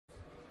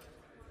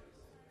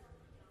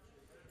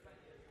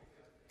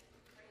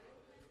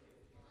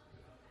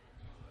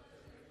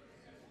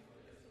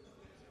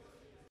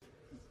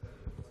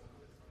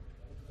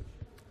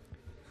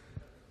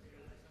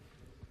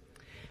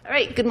All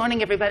right, good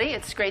morning, everybody.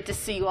 It's great to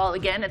see you all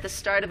again at the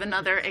start of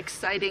another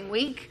exciting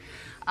week.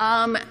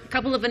 A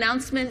couple of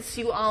announcements.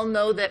 You all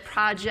know that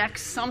Project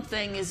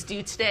Something is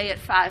due today at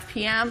 5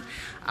 p.m.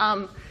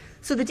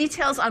 So the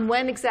details on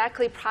when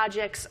exactly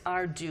projects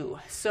are due.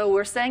 So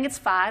we're saying it's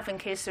 5 in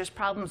case there's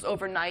problems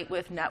overnight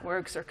with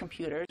networks or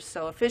computers.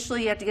 So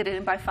officially, you have to get it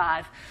in by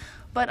 5.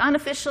 But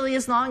unofficially,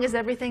 as long as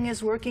everything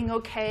is working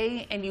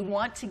okay and you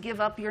want to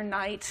give up your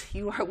night,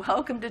 you are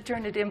welcome to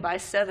turn it in by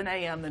 7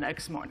 a.m. the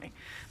next morning.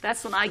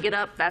 That's when I get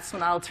up. That's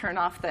when I'll turn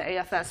off the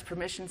AFS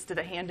permissions to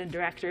the hand-in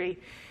directory,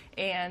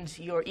 and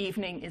your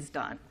evening is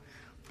done.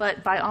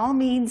 But by all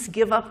means,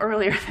 give up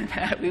earlier than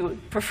that. We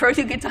would prefer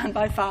you get done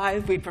by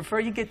 5. We'd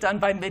prefer you get done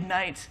by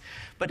midnight.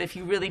 But if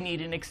you really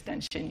need an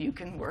extension, you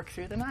can work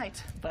through the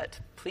night. But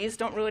please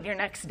don't ruin your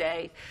next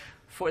day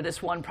for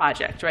this one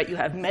project, right? You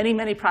have many,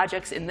 many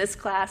projects in this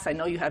class. I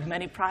know you have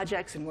many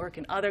projects and work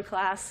in other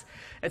class.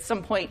 At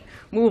some point,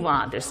 move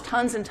on. There's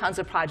tons and tons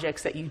of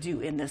projects that you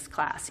do in this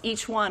class.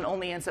 Each one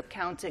only ends up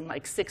counting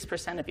like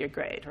 6% of your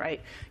grade,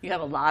 right? You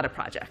have a lot of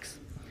projects.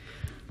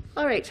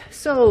 All right,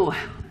 so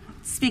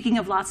speaking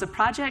of lots of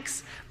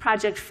projects,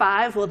 Project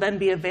 5 will then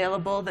be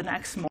available the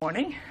next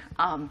morning.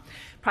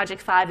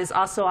 Project 5 is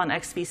also on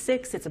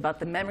XV6. It's about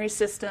the memory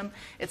system.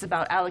 It's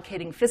about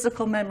allocating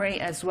physical memory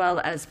as well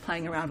as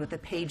playing around with the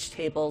page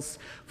tables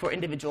for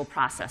individual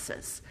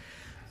processes.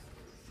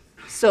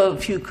 So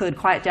if you could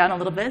quiet down a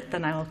little bit,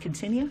 then I will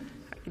continue.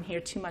 I can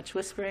hear too much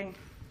whispering.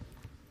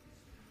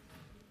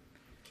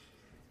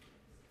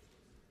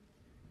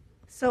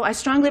 So I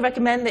strongly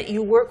recommend that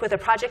you work with a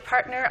project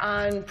partner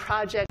on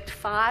Project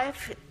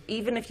 5.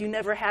 Even if you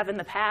never have in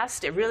the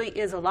past, it really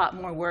is a lot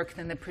more work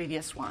than the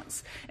previous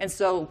ones. And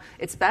so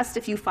it's best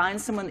if you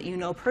find someone that you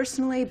know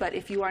personally, but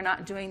if you are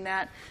not doing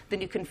that, then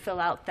you can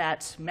fill out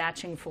that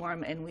matching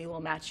form, and we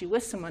will match you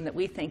with someone that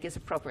we think is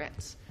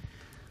appropriate.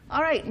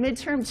 All right,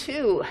 midterm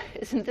 2.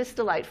 Isn't this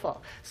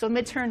delightful? So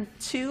midterm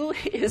 2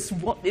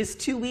 is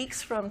 2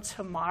 weeks from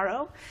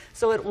tomorrow.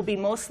 So it will be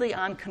mostly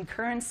on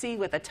concurrency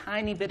with a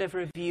tiny bit of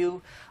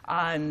review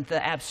on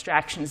the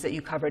abstractions that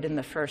you covered in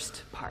the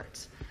first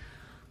part.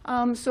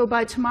 So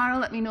by tomorrow,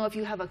 let me know if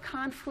you have a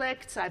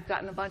conflict. I've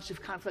gotten a bunch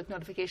of conflict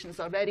notifications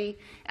already.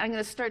 And I'm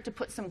going to start to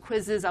put some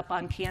quizzes up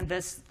on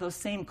Canvas, those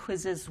same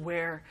quizzes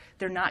where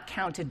they're not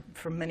counted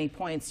for many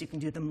points. You can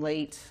do them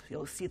late.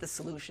 You'll see the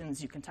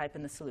solutions. You can type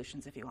in the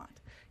solutions if you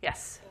want.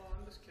 Yes?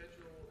 On the schedule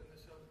in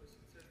the syllabus, it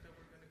says that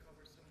we're going to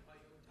cover some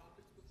I/O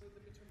topics before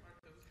the midterm. Are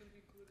those going to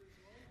be included as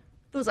well?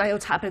 Those I/O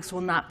topics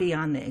will not be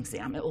on the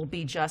exam. It will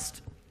be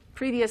just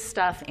previous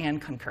stuff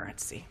and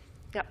concurrency.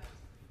 Yep.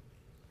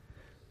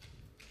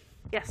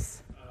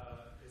 Yes?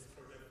 Is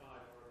Project 5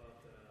 more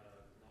about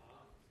the law?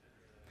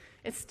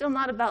 It's still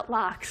not about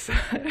locks.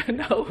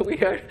 No, we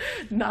are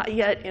not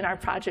yet in our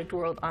project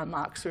world on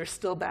locks. We're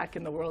still back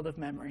in the world of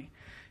memory.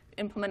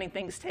 Implementing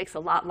things takes a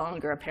lot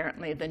longer,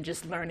 apparently, than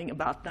just learning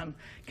about them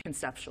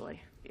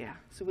conceptually. Yeah,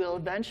 so we'll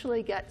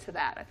eventually get to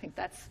that. I think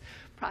that's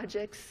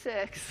Project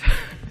 6.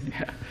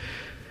 Yeah.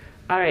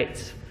 All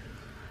right.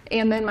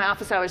 And then my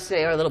office hours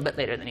today are a little bit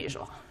later than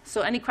usual.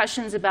 So any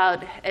questions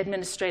about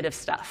administrative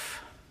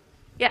stuff?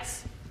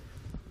 Yes?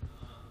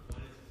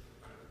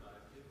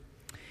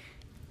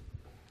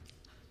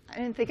 I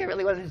didn't think I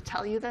really wanted to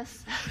tell you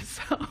this.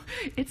 So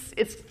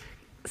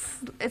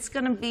it's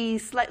going to be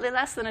slightly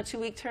less than a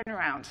 2-week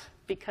turnaround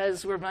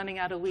because we're running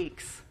out of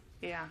weeks.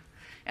 Yeah.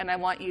 And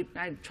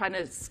I'm trying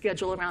to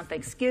schedule around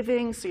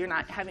Thanksgiving so you're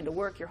not having to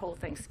work your whole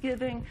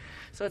Thanksgiving.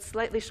 So it's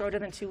slightly shorter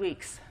than 2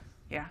 weeks.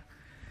 Yeah.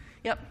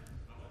 Yep.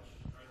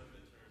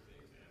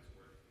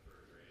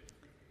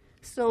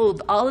 So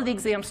all of the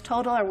exams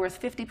total are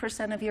worth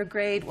 50% of your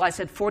grade. Well, I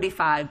said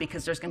 45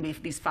 because there's going to be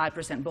these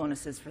 5%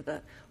 bonuses for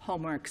the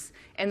homeworks.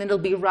 And then it'll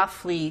be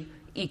roughly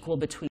equal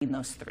between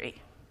those 3.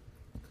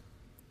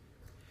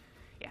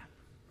 Yeah.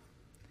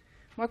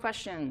 More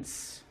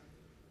questions?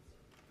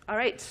 All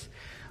right.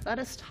 Let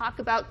us talk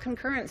about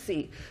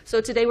concurrency.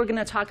 So today we're going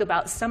to talk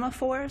about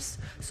semaphores.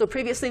 So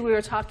previously we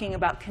were talking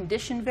about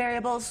condition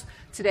variables.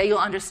 Today you'll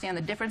understand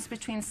the difference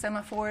between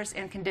semaphores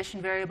and condition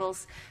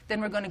variables.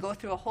 Then we're going to go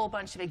through a whole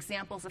bunch of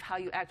examples of how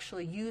you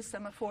actually use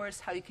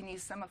semaphores, how you can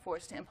use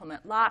semaphores to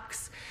implement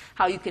locks,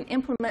 how you can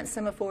implement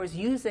semaphores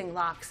using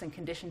locks and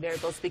condition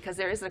variables, because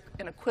there is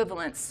an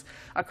equivalence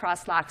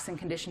across locks and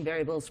condition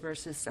variables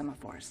versus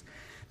semaphores.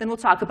 Then we'll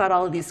talk about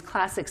all of these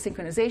classic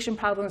synchronization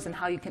problems and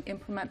how you can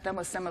implement them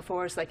with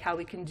semaphores, like how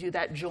we can do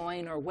that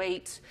join or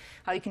wait,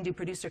 how you can do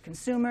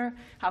producer-consumer,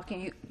 how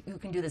you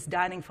can do this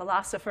dining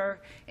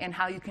philosopher, and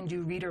how you can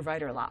do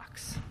reader-writer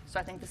locks. So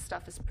I think this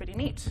stuff is pretty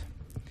neat.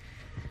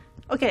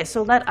 OK,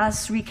 so let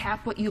us recap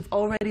what you've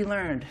already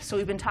learned. So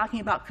we've been talking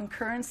about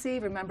concurrency.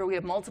 Remember, we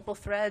have multiple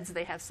threads.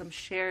 They have some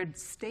shared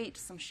state,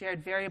 some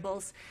shared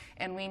variables,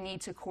 and we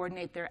need to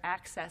coordinate their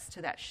access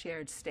to that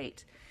shared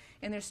state.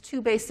 And there's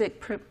 2 basic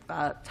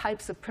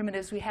types of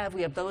primitives we have.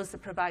 We have those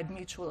that provide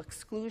mutual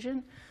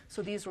exclusion.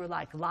 So these were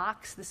like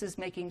locks. This is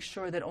making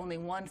sure that only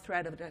one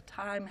thread at a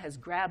time has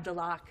grabbed a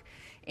lock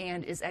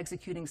and is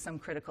executing some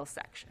critical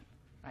section,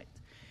 right?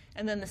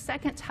 And then the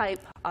second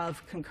type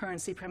of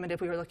concurrency primitive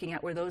we were looking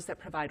at were those that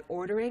provide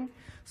ordering.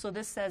 So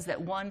this says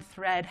that one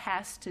thread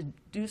has to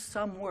do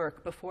some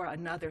work before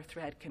another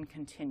thread can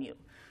continue.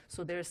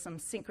 So there's some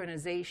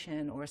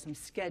synchronization or some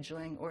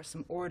scheduling or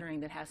some ordering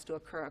that has to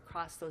occur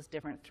across those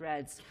different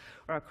threads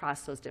or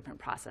across those different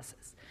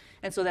processes.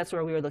 And so that's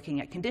where we were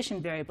looking at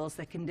condition variables,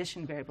 that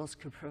condition variables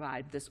could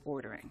provide this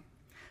ordering.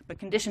 But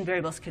condition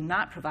variables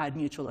cannot provide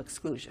mutual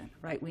exclusion,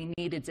 right? We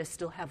needed to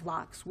still have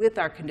locks with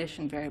our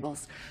condition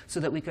variables so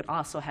that we could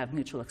also have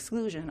mutual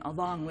exclusion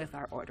along with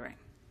our ordering.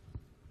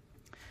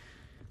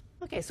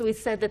 Okay, so we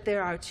said that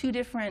there are two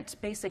different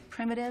basic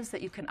primitives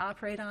that you can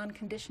operate on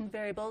condition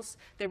variables.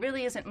 There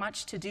really isn't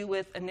much to do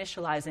with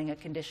initializing a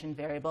condition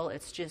variable.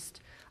 It's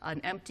just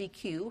an empty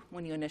queue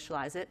when you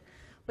initialize it.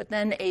 But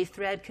then a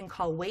thread can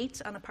call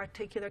wait on a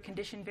particular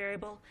condition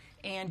variable,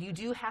 and you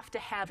do have to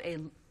have a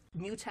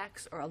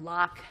mutex or a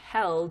lock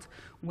held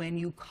when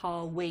you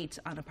call wait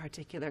on a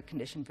particular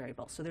condition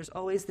variable. So there's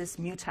always this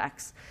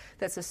mutex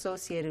that's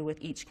associated with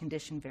each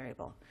condition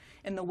variable.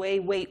 And the way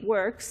wait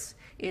works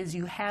is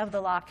you have the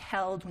lock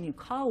held when you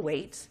call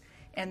wait,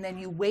 and then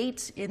you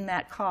wait in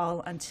that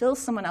call until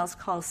someone else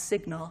calls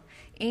signal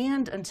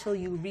and until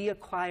you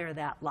reacquire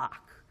that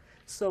lock.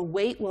 So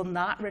wait will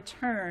not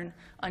return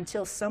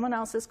until someone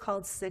else has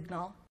called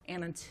signal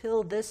and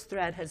until this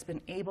thread has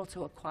been able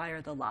to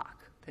acquire the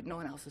lock, that no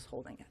one else is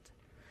holding it.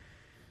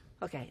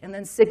 Okay, and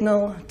then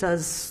signal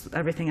does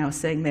everything I was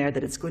saying there,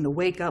 that it's going to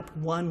wake up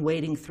one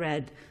waiting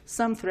thread,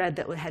 some thread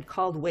that had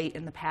called wait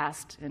in the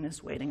past and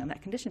is waiting on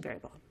that condition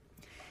variable.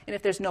 And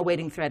if there's no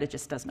waiting thread, it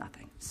just does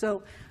nothing.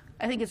 So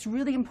I think it's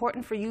really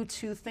important for you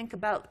to think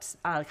about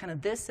kind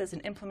of this as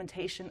an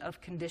implementation of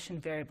condition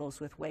variables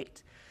with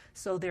wait.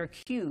 So they're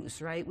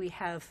queues, right? We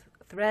have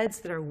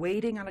threads that are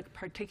waiting on a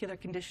particular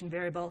condition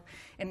variable,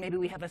 and maybe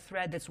we have a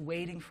thread that's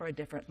waiting for a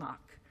different lock.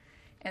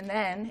 And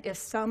then if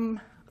some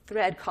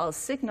thread calls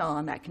signal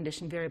on that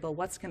condition variable,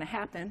 what's going to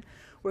happen?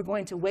 We're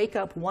going to wake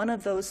up one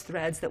of those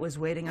threads that was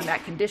waiting on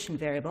that condition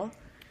variable,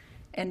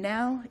 and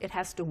now it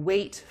has to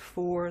wait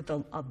for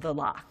the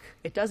lock.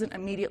 It doesn't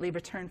immediately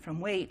return from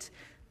wait.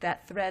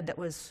 That thread that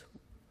was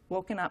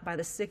woken up by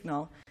the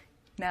signal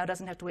now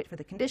doesn't have to wait for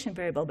the condition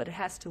variable, but it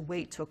has to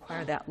wait to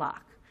acquire that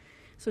lock.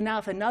 So now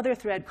if another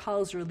thread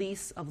calls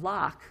release of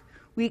lock,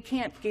 we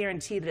can't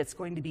guarantee that it's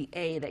going to be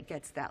A that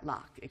gets that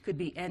lock. It could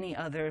be any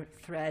other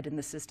thread in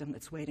the system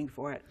that's waiting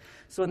for it.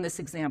 So in this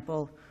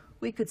example,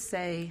 we could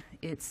say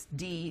it's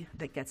D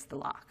that gets the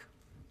lock.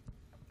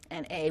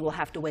 And A will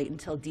have to wait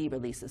until D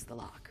releases the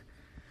lock.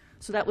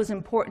 So that was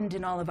important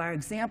in all of our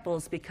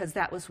examples because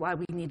that was why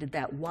we needed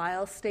that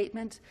while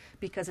statement,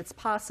 because it's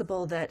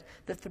possible that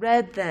the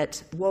thread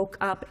that woke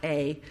up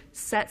A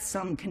set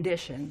some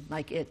condition,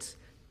 like it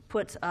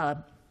put a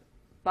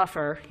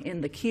buffer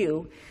in the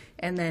queue,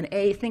 and then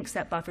A thinks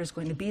that buffer is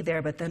going to be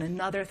there, but then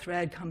another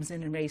thread comes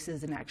in and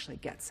races and actually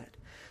gets it.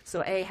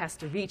 So A has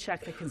to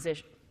recheck the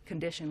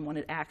condition when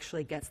it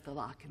actually gets the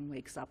lock and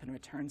wakes up and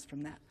returns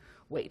from that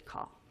wait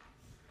call.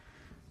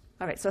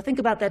 All right, so think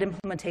about that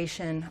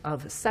implementation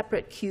of a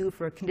separate queue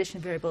for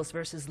condition variables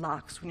versus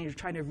locks when you're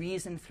trying to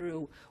reason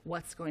through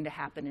what's going to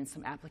happen in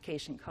some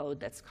application code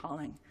that's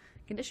calling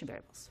condition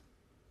variables.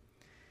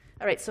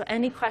 All right, so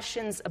any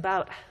questions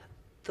about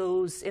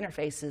those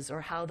interfaces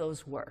or how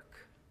those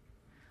work?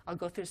 I'll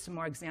go through some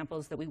more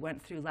examples that we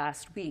went through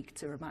last week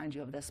to remind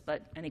you of this,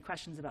 but any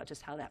questions about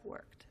just how that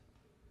worked?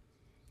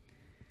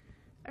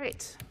 All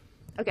right,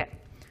 okay.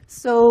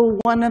 So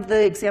one of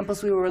the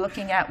examples we were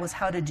looking at was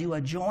how to do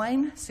a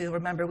join. So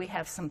remember, we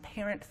have some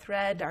parent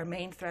thread, our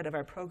main thread of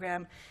our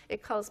program.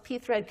 It calls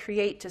pthread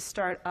create to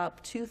start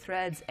up two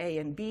threads, A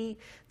and B,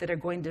 that are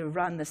going to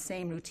run the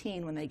same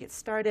routine when they get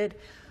started.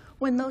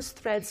 When those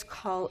threads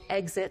call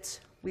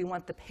exit, we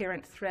want the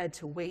parent thread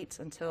to wait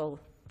until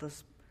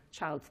those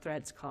child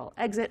threads call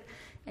exit,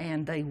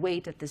 and they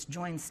wait at this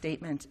join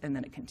statement, and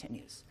then it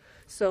continues.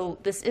 So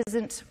this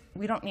isn't,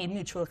 we don't need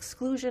mutual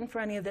exclusion for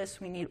any of this.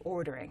 We need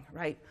ordering,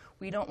 right?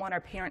 We don't want our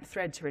parent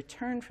thread to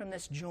return from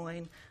this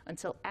join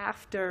until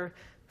after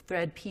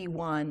thread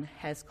P1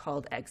 has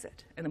called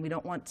exit. And then we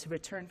don't want to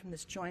return from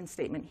this join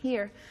statement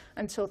here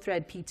until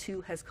thread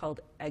P2 has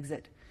called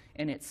exit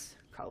in its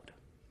code,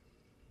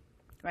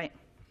 right?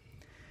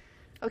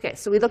 Okay,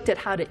 so we looked at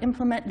how to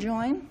implement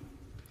join.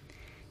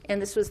 And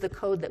this was the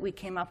code that we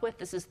came up with.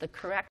 This is the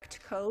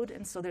correct code.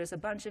 And so there's a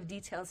bunch of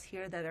details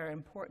here that are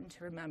important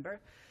to remember.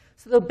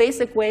 So the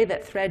basic way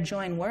that thread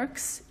join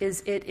works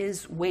is it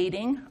is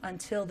waiting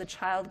until the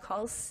child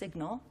calls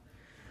signal.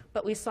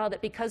 But we saw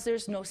that because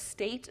there's no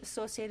state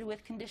associated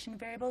with condition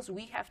variables,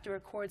 we have to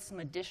record some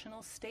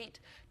additional state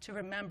to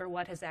remember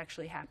what has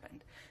actually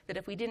happened. That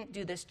if we didn't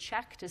do this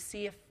check to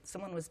see if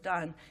someone was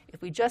done,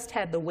 if we just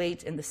had the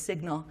wait and the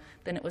signal,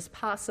 then it was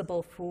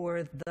possible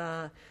for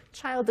the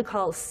child to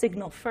call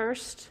signal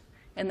first,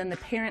 and then the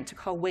parent to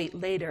call wait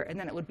later, and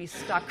then it would be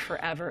stuck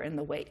forever in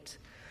the wait.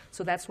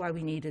 So that's why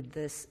we needed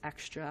this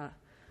extra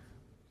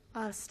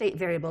state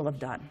variable of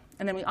done.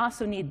 And then we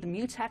also need the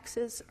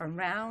mutexes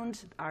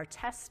around our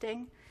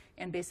testing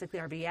and basically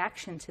our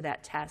reaction to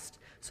that test,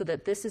 so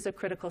that this is a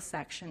critical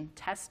section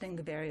testing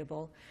the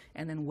variable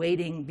and then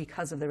waiting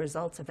because of the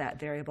results of that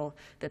variable,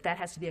 that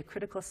has to be a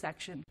critical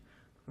section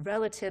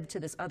relative to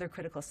this other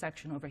critical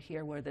section over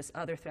here where this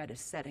other thread is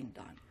setting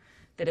done.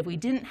 That if we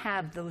didn't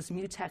have those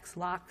mutex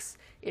locks,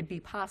 it'd be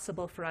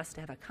possible for us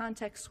to have a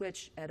context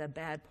switch at a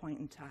bad point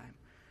in time,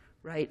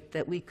 right?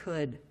 That we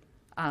could,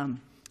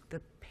 the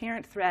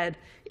parent thread,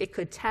 it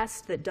could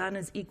test that done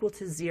is equal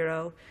to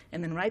 0,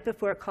 and then right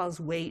before it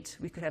calls wait,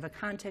 we could have a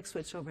context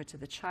switch over to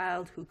the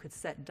child who could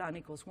set done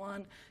equals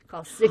 1,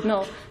 call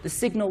signal. The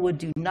signal would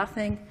do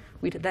nothing.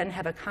 We'd then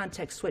have a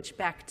context switch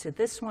back to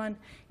this one,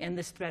 and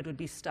this thread would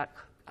be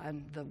stuck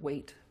on the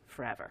wait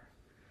forever.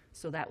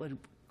 So that would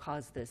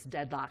cause this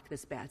deadlock,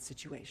 this bad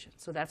situation.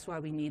 So that's why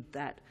we need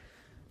that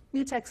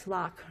mutex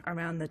lock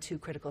around the two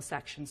critical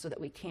sections so that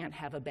we can't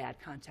have a bad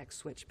context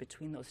switch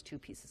between those two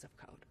pieces of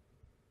code.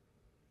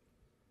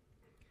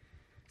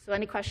 So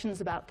any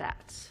questions about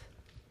that?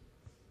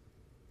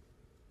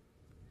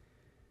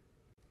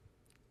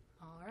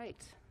 All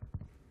right.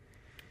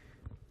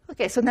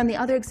 Okay, so then the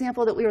other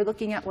example that we were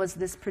looking at was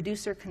this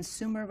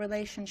producer-consumer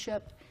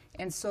relationship.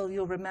 And so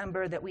you'll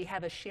remember that we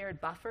have a shared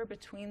buffer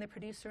between the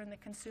producer and the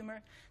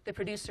consumer. The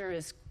producer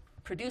is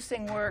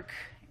producing work.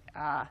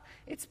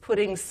 It's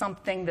putting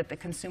something that the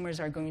consumers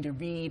are going to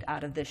read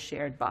out of this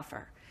shared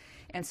buffer.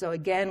 And so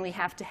again, we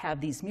have to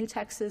have these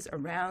mutexes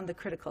around the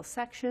critical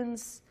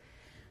sections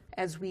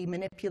as we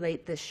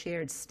manipulate this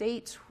shared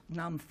state,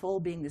 num full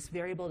being this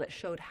variable that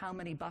showed how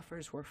many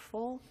buffers were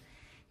full.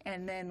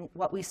 And then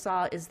what we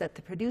saw is that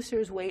the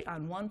producers wait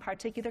on one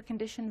particular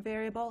condition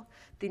variable.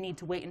 They need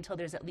to wait until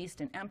there's at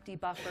least an empty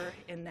buffer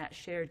in that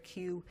shared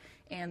queue.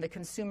 And the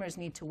consumers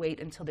need to wait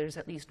until there's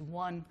at least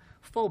one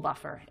full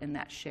buffer in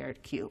that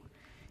shared queue.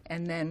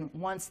 And then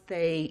once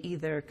they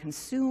either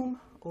consume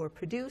or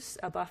produce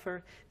a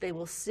buffer, they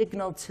will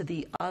signal to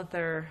the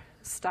other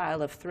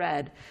style of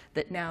thread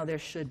that now there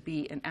should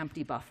be an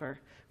empty buffer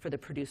for the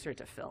producer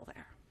to fill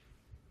there.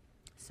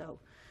 So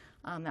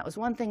that was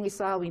one thing we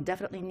saw. We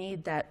definitely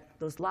need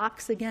those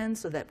locks again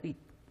so that we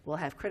will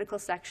have critical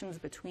sections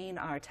between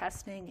our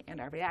testing and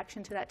our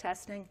reaction to that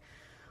testing.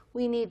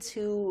 We need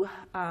to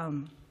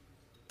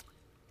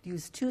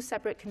use two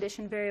separate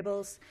condition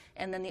variables.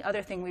 And then the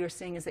other thing we were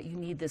seeing is that you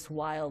need this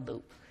while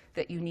loop,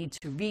 that you need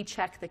to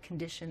recheck the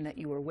condition that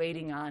you were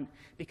waiting on,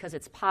 because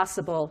it's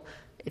possible,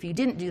 if you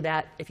didn't do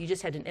that, if you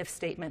just had an if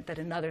statement, that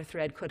another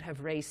thread could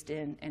have raced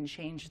in and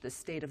changed the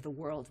state of the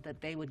world, that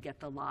they would get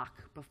the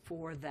lock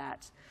before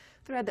that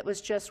thread that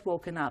was just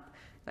woken up.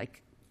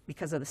 Like,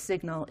 because of the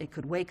signal, it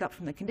could wake up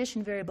from the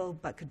condition variable,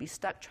 but could be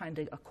stuck trying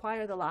to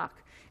acquire the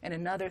lock, and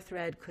another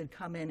thread could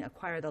come in,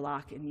 acquire the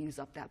lock, and use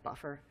up that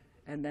buffer.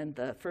 And then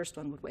the first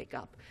one would wake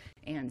up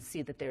and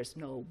see that there's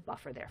no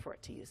buffer there for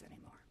it to use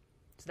anymore.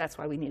 So that's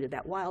why we needed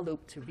that while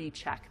loop to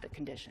recheck the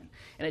condition.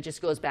 And it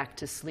just goes back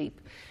to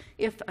sleep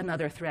if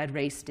another thread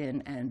raced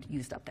in and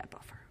used up that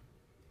buffer.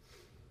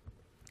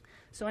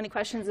 So any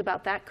questions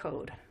about that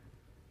code?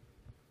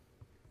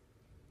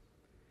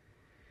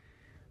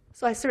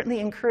 So I certainly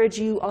encourage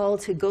you all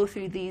to go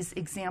through these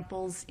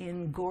examples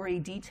in gory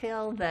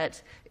detail. That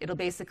it'll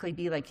basically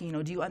be like,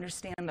 do you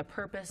understand the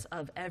purpose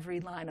of every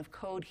line of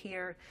code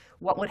here?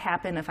 What would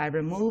happen if I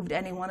removed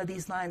any one of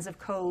these lines of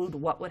code?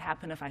 What would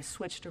happen if I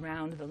switched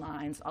around the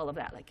lines? All of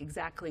that, like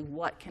exactly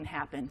what can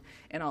happen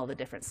in all the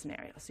different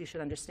scenarios. You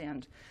should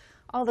understand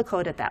all the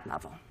code at that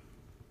level.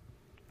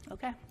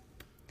 Okay.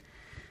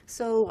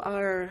 So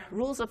our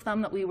rules of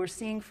thumb that we were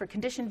seeing for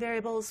condition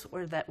variables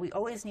were that we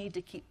always need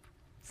to keep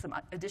some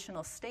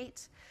additional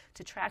state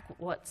to track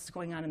what's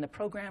going on in the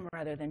program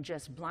rather than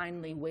just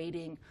blindly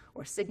waiting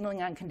or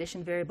signaling on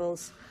condition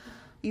variables.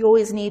 You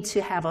always need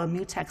to have a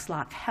mutex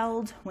lock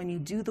held when you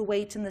do the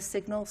wait in the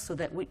signal so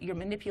that you're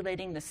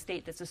manipulating the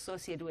state that's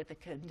associated with the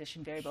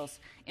condition variables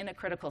in a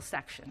critical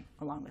section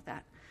along with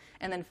that.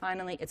 And then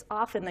finally, it's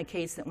often the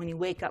case that when you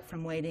wake up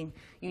from waiting,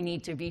 you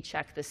need to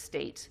recheck the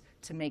state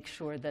to make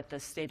sure that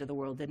the state of the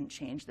world didn't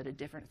change, that a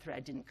different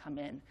thread didn't come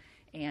in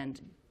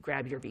and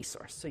grab your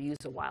resource. So use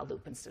a while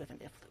loop instead of an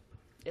if loop,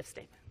 if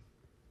statement.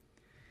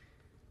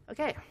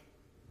 Okay,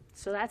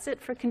 so that's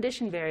it for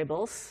condition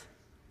variables.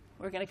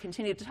 We're going to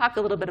continue to talk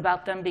a little bit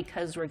about them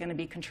because we're going to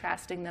be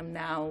contrasting them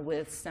now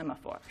with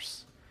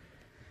semaphores.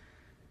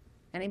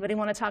 Anybody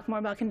want to talk more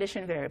about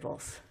condition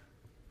variables?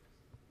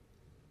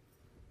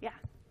 Yeah.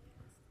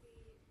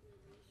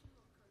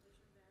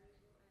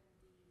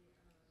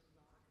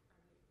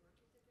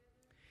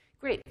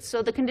 Great.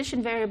 So the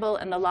condition variable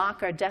and the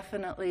lock are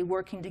definitely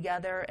working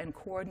together and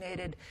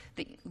coordinated.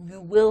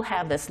 You will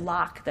have this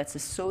lock that's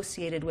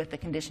associated with the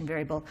condition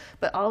variable,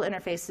 but all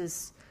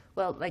interfaces,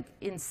 well, like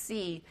in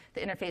C,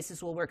 the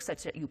interfaces will work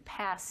such that you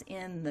pass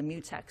in the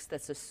mutex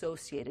that's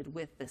associated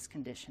with this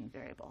condition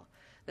variable.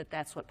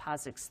 That's what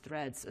POSIX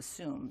threads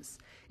assumes.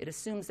 It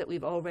assumes that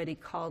we've already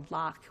called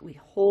lock. We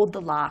hold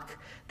the lock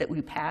that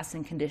we pass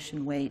in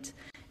condition wait,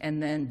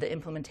 and then the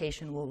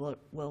implementation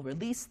will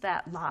release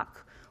that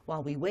lock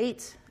while we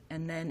wait,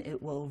 and then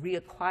it will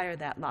reacquire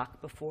that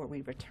lock before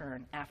we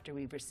return after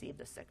we've received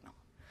the signal.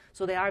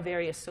 So they are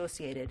very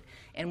associated.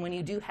 And when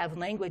you do have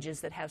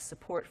languages that have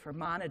support for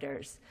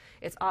monitors,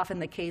 it's often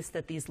the case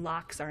that these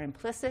locks are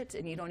implicit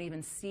and you don't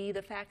even see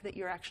the fact that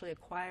you're actually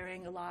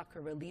acquiring a lock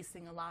or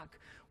releasing a lock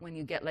when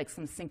you get like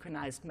some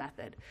synchronized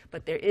method.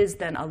 But there is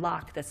then a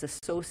lock that's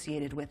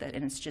associated with it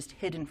and it's just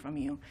hidden from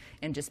you.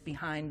 And just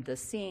behind the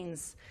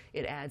scenes,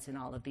 it adds in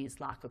all of these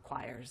lock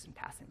acquires and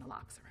passing the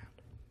locks around.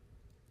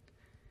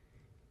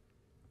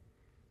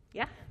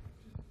 Yeah?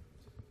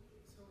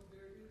 So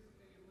there is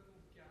a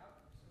little gap.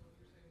 So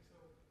you're saying, so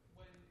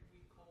when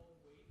we call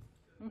wait,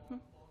 the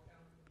log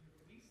count will be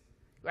released.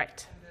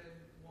 Right. And then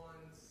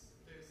once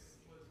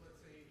this was,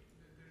 let's say,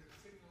 there's a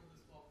signal,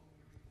 this log will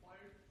be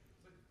required,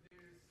 but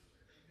there is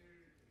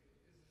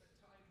a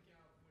time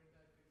gap where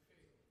that could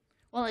fail.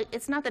 Well,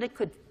 it's not that it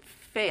could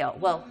fail.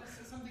 Well,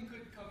 So something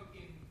could come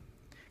in.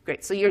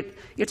 great. So you're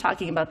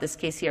talking about this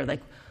case here.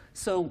 Like,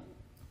 so,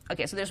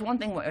 okay, so there's one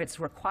thing where it's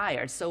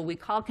required. So we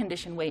call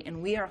condition wait,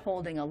 and we are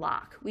holding a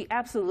lock. We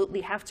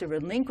absolutely have to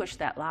relinquish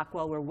that lock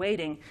while we're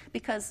waiting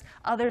because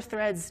other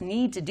threads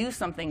need to do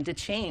something to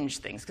change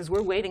things because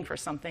we're waiting for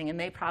something, and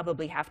they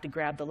probably have to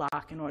grab the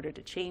lock in order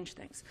to change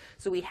things.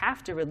 So we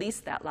have to release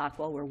that lock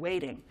while we're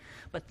waiting.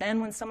 But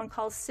then when someone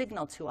calls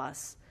signal to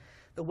us,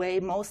 the way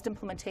most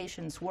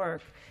implementations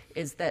work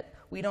is that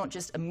we don't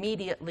just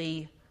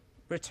immediately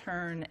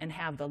return and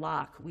have the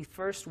lock. We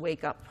first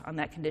wake up on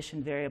that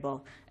condition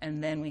variable,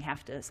 and then we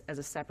have to, as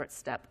a separate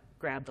step,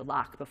 grab the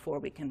lock before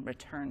we can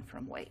return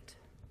from wait.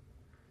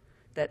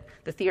 That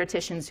the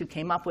theoreticians who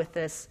came up with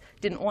this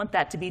didn't want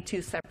that to be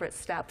two separate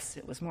steps.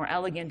 It was more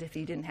elegant if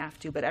you didn't have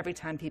to, but every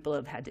time people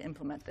have had to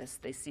implement this,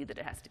 they see that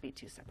it has to be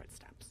two separate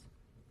steps.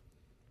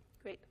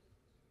 Great.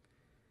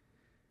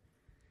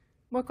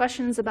 More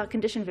questions about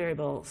condition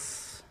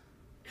variables?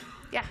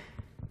 Yeah?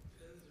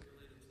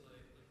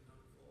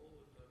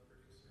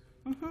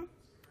 Mm-hmm.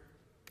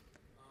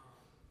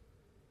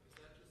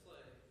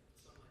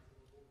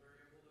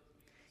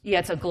 Yeah,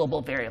 it's a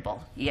global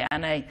variable. Yeah,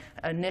 and I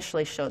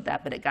initially showed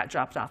that, but it got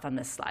dropped off on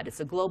this slide. It's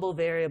a global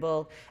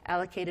variable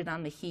allocated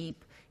on the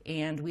heap,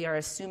 and we are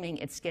assuming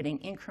it's getting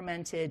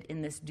incremented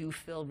in this do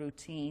fill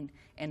routine,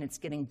 and it's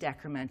getting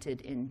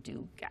decremented in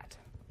do get.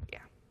 Yeah.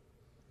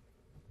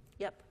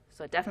 Yep,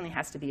 so it definitely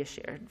has to be a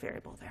shared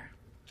variable there.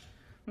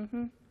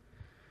 Mm-hmm.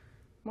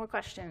 More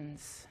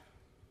questions?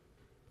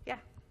 Yeah.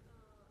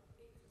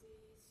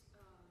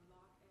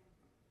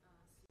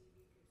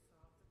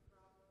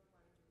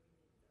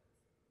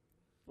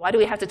 Why do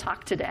we have to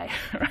talk today,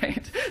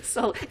 right?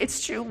 So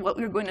it's true, what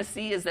we're going to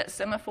see is that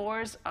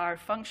semaphores are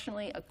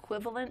functionally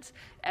equivalent.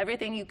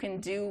 Everything you can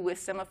do with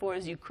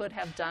semaphores you could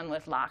have done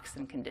with locks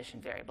and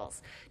condition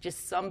variables.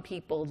 Just some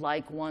people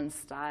like one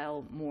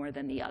style more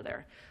than the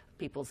other.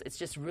 It's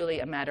just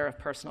really a matter of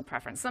personal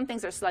preference. Some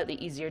things are slightly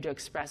easier to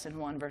express in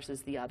one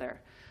versus the other.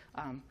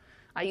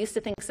 I used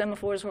to think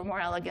semaphores were more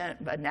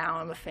elegant, but now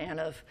I'm a fan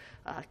of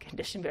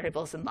condition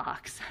variables and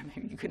locks. I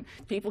mean,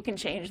 people can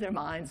change their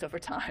minds over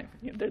time.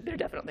 You know,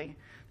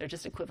 they're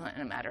just equivalent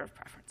in a matter of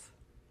preference.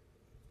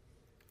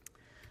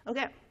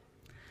 Okay,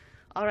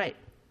 all right.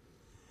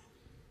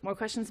 More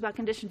questions about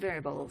condition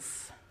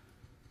variables?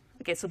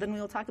 Okay, so then we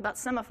will talk about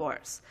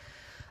semaphores.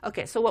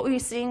 Okay, so what we're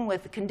seeing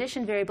with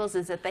condition variables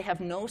is that they have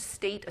no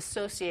state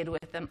associated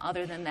with them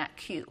other than that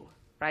Q.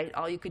 Right?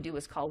 All you could do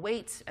was call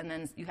wait, and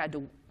then you had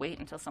to wait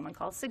until someone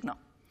called signal.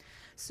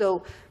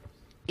 So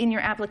in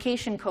your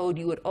application code,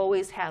 you would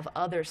always have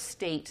other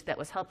state that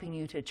was helping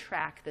you to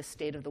track the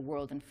state of the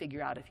world and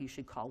figure out if you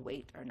should call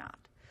wait or not.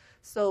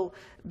 So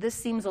this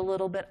seems a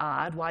little bit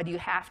odd. Why do you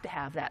have to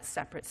have that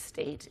separate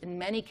state? In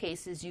many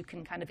cases, you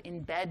can kind of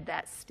embed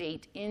that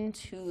state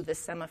into the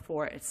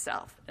semaphore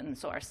itself. And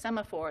so our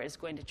semaphore is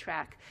going to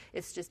track,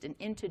 it's just an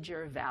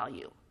integer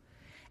value.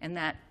 And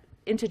that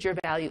integer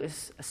value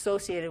is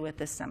associated with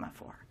this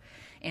semaphore.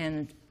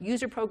 And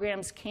user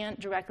programs can't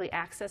directly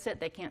access it.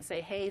 They can't say,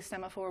 hey,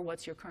 semaphore,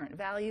 what's your current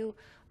value?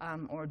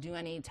 Or do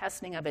any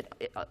testing of it.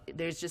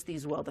 There's just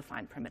these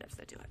well-defined primitives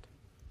that do it.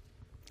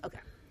 Okay.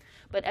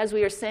 But as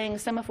we were saying,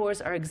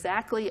 semaphores are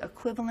exactly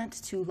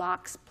equivalent to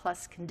locks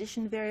plus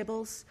condition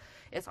variables.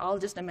 It's all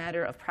just a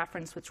matter of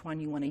preference which one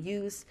you want to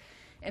use.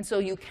 And so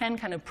you can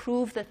kind of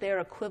prove that they're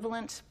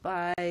equivalent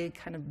by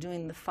kind of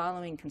doing the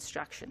following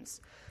constructions.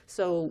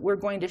 So we're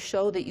going to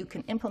show that you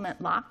can implement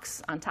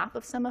locks on top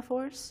of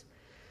semaphores.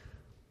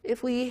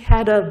 If we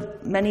had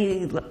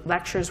many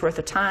lectures worth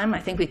of time, I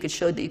think we could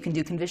show that you can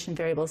do condition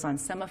variables on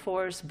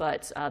semaphores,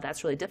 but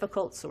that's really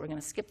difficult, so we're going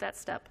to skip that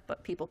step.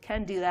 But people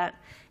can do that,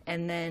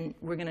 and then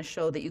we're going to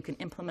show that you can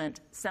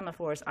implement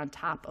semaphores on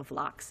top of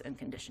locks and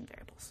condition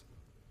variables.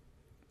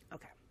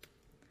 Okay.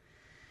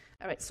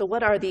 All right, so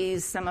what are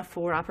these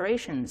semaphore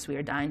operations we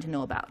are dying to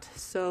know about?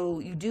 So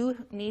you do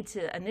need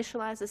to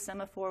initialize a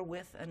semaphore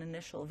with an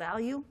initial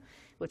value,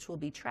 which will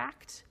be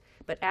tracked.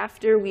 But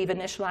after we've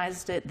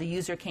initialized it, the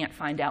user can't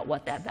find out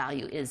what that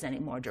value is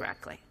anymore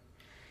directly.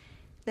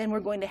 Then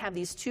we're going to have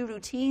these two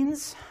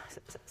routines,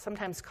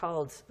 sometimes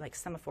called like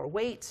semaphore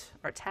wait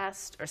or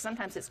test, or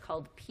sometimes it's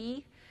called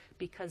P.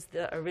 because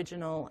the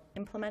original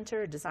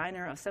implementer,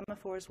 designer of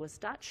semaphores was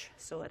Dutch,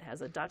 so it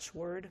has a Dutch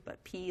word,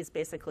 but P is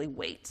basically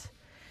wait.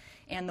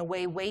 And the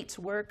way wait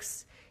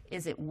works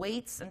is it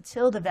waits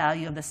until the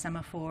value of the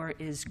semaphore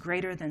is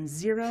greater than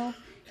 0,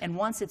 and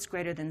once it's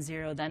greater than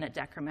 0, then it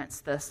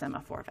decrements the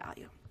semaphore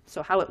value.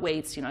 So how it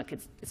waits,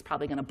 it's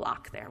probably going to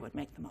block there would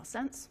make the most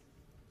sense.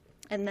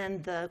 And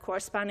then the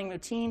corresponding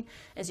routine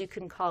is you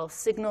can call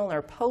signal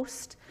or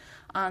post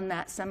on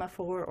that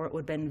semaphore, or it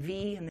would have been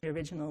V in the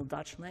original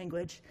Dutch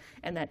language,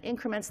 and that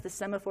increments the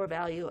semaphore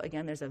value.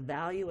 Again, there's a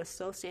value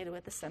associated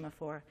with the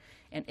semaphore,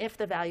 and if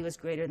the value is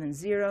greater than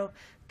 0,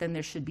 then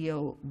there should be a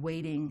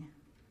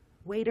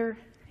waiter,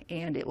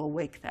 and it will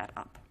wake that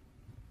up.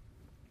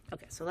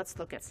 Okay, so let's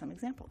look at some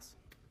examples.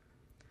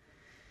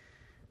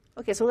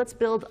 Okay, so let's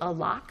build a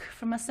lock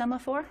from a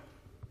semaphore.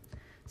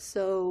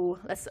 So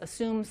let's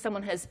assume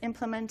someone has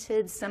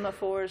implemented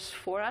semaphores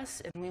for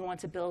us, and we want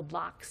to build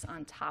locks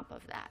on top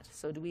of that.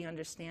 So do we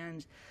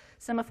understand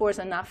semaphores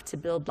enough to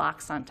build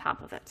locks on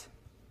top of it?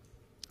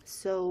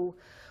 So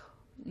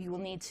you will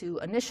need to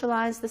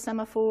initialize the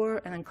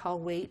semaphore and then call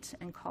wait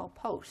and call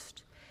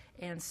post.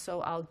 And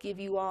so I'll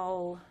give you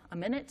all a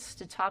minute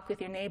to talk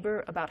with your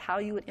neighbor about how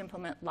you would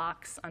implement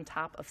locks on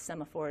top of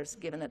semaphores,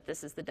 given that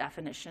this is the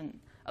definition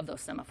of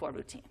those semaphore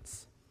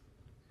routines.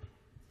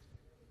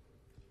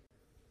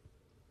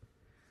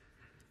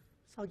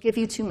 So I'll give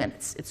you 2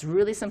 minutes. It's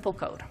really simple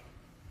code.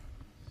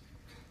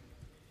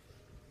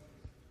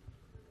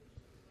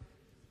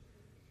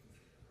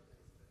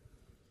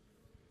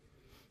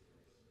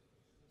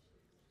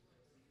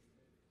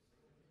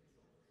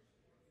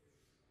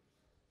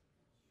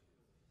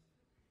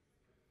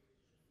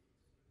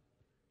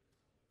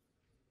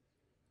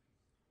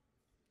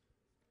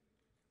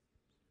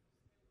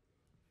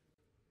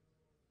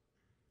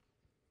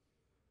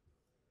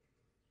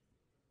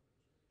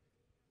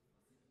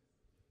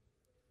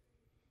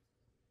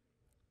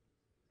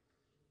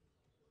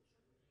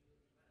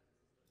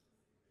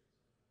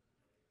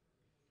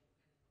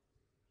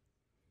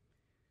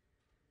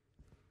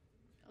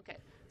 Okay,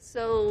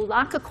 so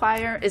lock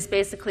acquire is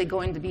basically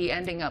going to be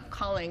ending up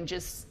calling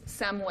just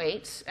sem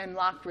wait, and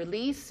lock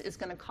release is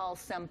going to call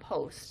sem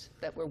post,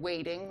 that we're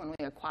waiting when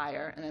we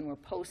acquire, and then we're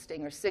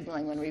posting or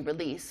signaling when we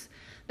release.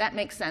 That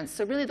makes sense.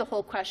 So really the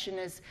whole question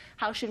is,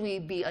 how should we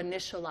be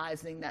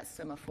initializing that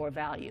semaphore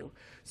value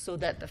so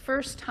that the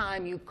first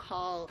time you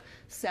call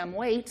sem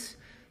wait,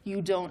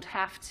 you don't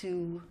have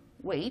to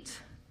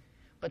wait,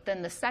 but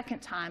then the second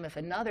time, if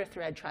another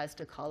thread tries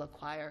to call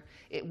acquire,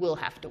 it will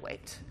have to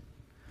wait.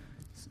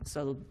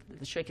 So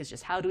the trick is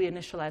just how do we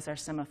initialize our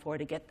semaphore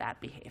to get that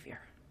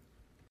behavior?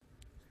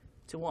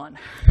 To 1.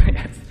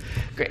 Yes.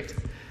 Great.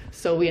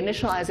 So we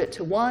initialize it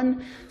to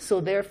 1.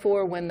 So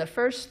therefore, when the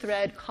first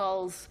thread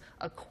calls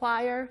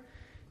acquire,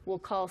 we'll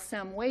call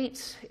sem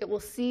wait. It will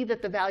see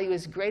that the value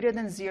is greater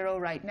than 0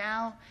 right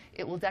now.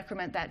 It will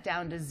decrement that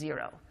down to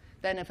 0.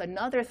 Then if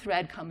another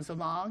thread comes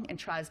along and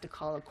tries to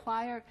call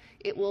acquire,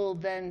 it will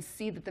then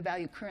see that the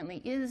value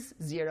currently is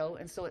 0,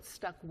 and so it's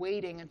stuck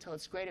waiting until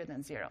it's greater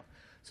than 0.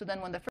 So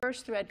then when the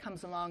first thread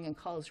comes along and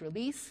calls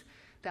release,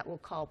 that will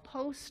call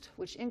post,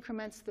 which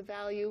increments the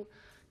value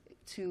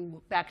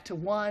back to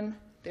 1.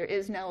 There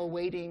is now a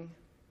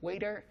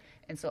waiter,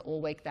 and so it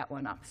will wake that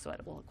one up, so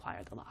it will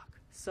acquire the lock.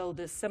 So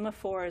the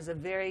semaphore is a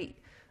very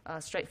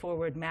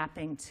straightforward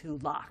mapping to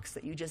locks,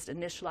 that you just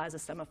initialize a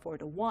semaphore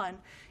to 1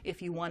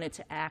 if you want it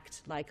to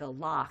act like a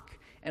lock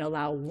and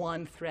allow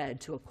one thread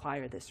to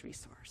acquire this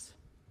resource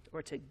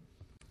or to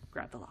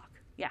grab the lock.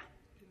 Yeah?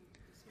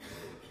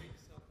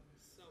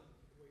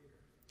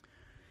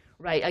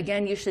 Right.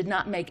 Again, you should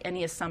not make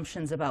any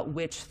assumptions about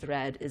which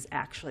thread is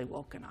actually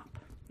woken up.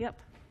 Yep.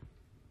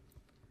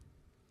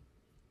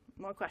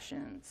 More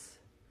questions?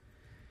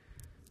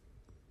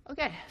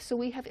 OK, so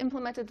we have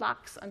implemented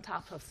locks on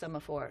top of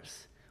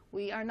semaphores.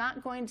 We are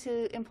not going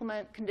to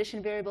implement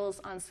condition variables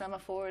on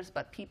semaphores,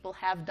 but people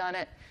have done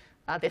it.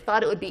 They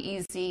thought it would be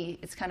easy.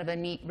 It's kind of a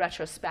neat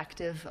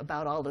retrospective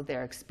about all of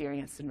their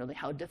experience and really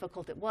how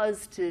difficult it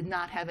was to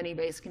not have any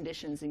race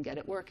conditions and get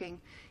it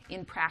working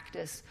in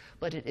practice,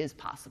 but it is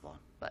possible.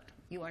 But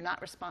you are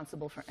not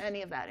responsible for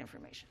any of that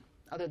information,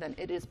 other than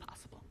it is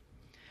possible.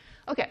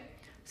 OK,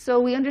 so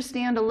we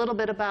understand a little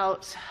bit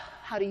about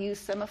how to use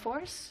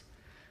semaphores.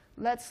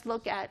 Let's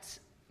look at,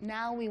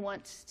 now we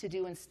want to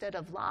do, instead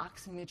of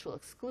locks and mutual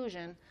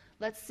exclusion,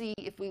 let's see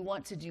if we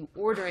want to do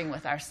ordering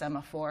with our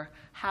semaphore,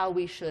 how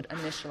we should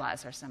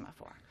initialize our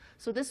semaphore.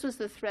 So this was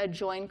the thread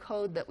join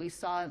code that we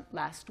saw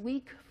last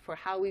week for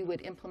how we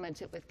would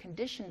implement it with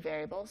condition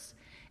variables.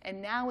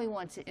 And now we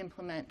want to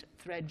implement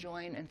thread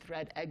join and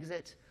thread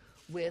exit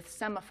with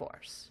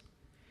semaphores.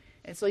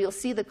 And so you'll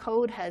see the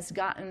code has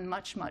gotten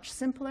much, much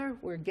simpler.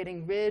 We're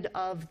getting rid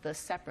of the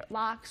separate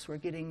locks. We're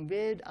getting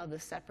rid of the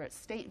separate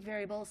state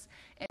variables.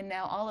 And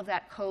now all of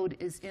that code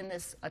is in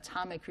this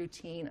atomic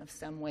routine of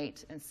sem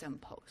wait and sem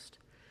post.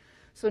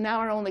 So now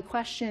our only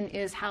question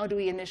is, how do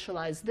we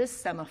initialize this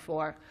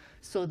semaphore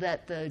so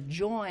that the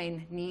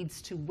join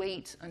needs to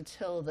wait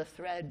until the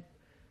thread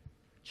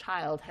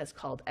child has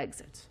called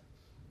exit?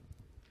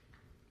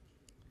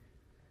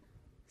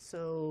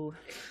 So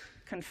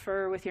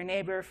confer with your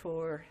neighbor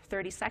for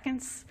 30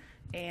 seconds,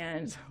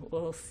 and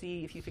we'll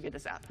see if you figure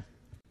this out.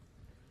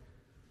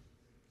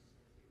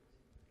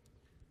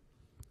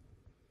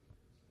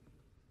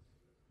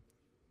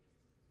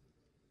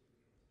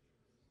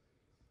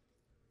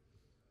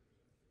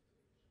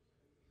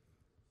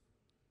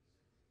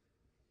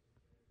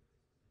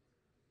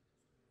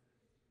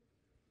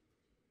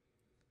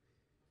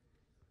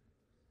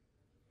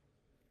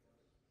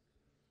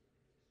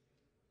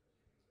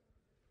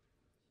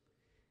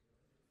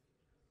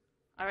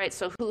 All right,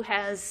 so who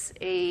has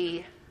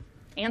a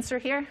answer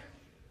here?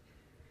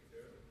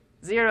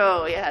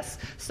 0, yes.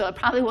 So it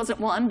probably wasn't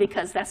 1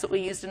 because that's what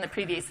we used in the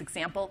previous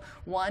example.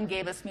 1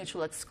 gave us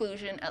mutual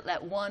exclusion. It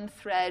let one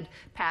thread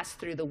pass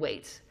through the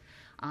wait,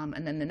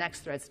 and then the next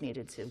threads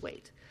needed to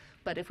wait.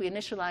 But if we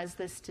initialize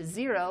this to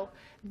 0,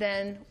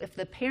 then if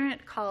the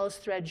parent calls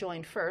thread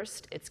join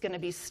first, it's going to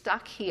be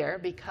stuck here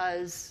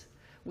because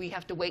we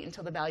have to wait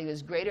until the value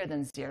is greater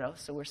than 0,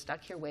 so we're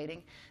stuck here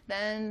waiting.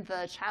 Then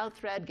the child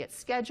thread gets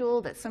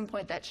scheduled. At some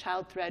point, that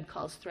child thread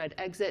calls thread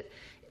exit.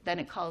 Then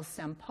it calls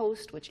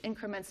sempost, which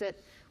increments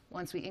it.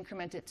 Once we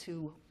increment it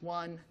to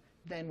 1,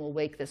 then we'll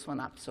wake this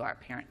one up so our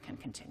parent can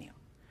continue.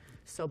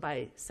 So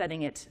by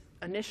setting it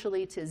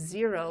initially to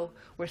 0,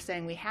 we're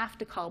saying we have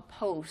to call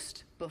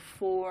post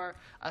before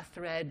a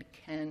thread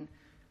can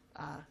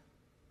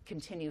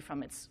continue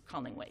from its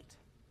calling wait.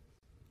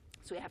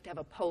 So we have to have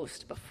a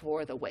post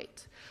before the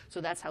wait. So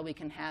that's how we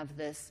can have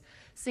this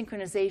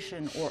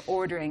synchronization or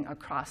ordering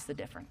across the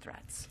different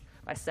threads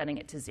by setting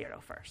it to 0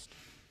 first.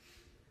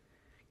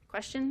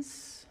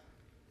 Questions?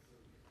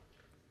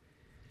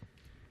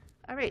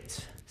 All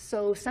right,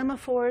 so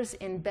semaphores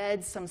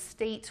embed some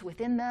state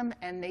within them,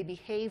 and they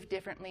behave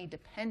differently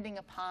depending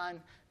upon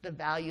the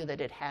value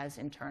that it has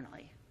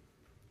internally.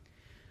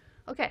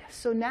 OK,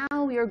 so now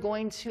we are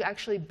going to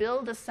actually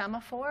build a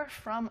semaphore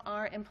from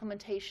our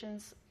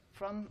implementations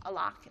from a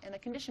lock and a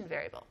condition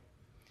variable.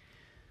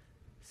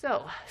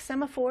 So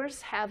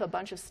semaphores have a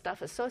bunch of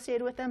stuff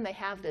associated with them. They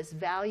have this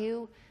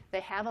value. They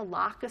have a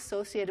lock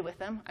associated with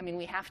them. I mean,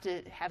 we have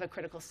to have a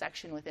critical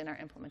section within our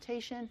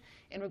implementation.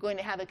 And we're going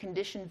to have a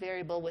condition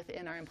variable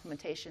within our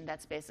implementation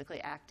that's basically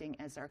acting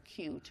as our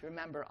queue to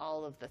remember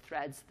all of the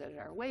threads that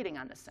are waiting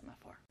on the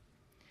semaphore.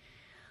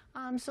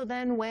 So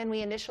then when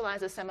we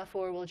initialize a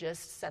semaphore, we'll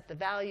just set the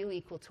value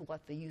equal to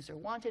what the user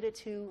wanted it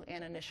to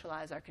and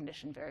initialize our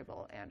condition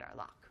variable and our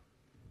lock.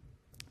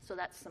 So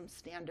that's some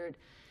standard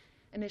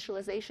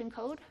initialization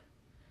code.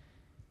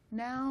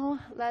 Now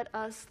let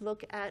us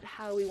look at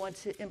how we want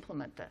to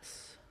implement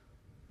this.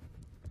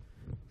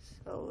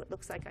 So it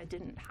looks like I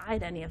didn't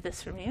hide any of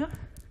this from you.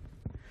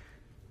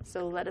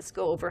 So let us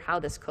go over how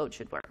this code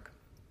should work.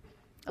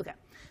 OK,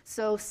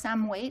 so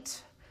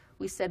semWait,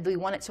 we said we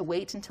want it to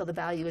wait until the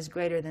value is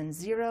greater than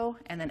 0.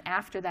 And then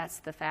after that's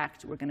the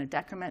fact, we're going to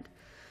decrement.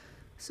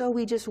 So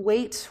we just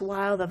wait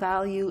while the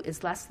value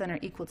is less than or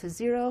equal to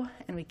 0,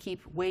 and we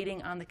keep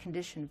waiting on the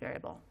condition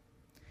variable.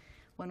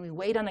 When we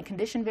wait on a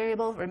condition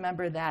variable,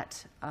 remember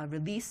that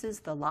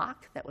releases the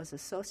lock that was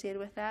associated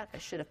with that. I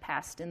should have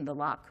passed in the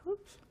lock.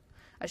 Oops.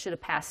 I should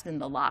have passed in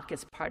the lock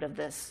as part of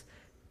this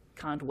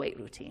cond wait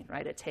routine,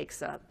 right? It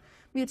takes a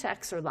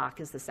mutex or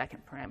lock as the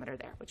second parameter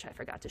there, which I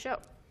forgot to show.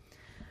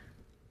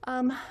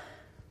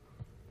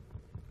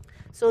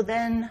 So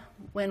then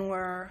when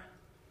we're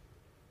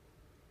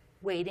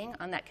waiting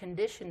on that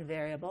condition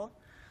variable,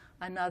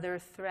 another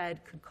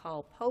thread could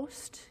call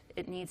post.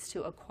 It needs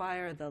to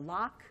acquire the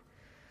lock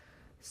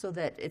so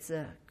that it's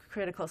a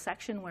critical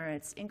section where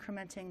it's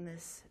incrementing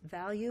this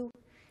value.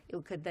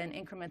 It could then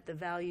increment the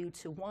value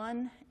to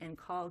 1 and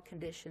call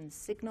condition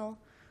signal,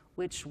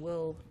 which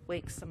will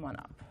wake someone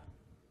up.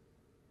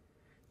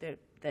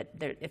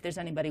 If there's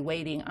anybody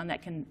waiting on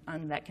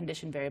that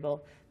condition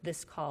variable,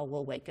 this call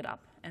will wake it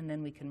up, and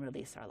then we can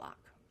release our lock.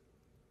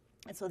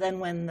 And so then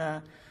when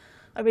the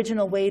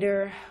original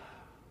waiter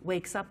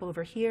wakes up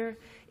over here,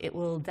 it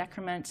will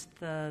decrement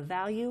the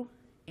value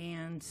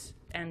and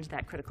end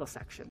that critical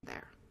section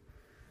there.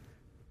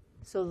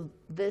 So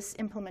this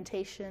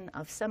implementation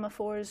of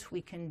semaphores,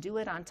 we can do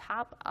it on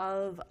top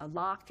of a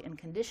lock and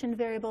condition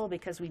variable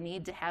because we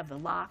need to have the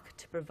lock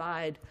to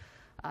provide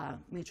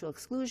mutual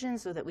exclusion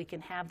so that we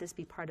can have this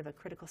be part of a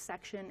critical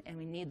section, and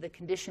we need the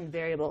condition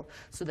variable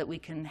so that we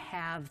can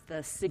have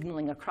the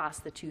signaling across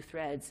the two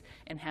threads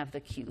and have the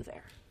queue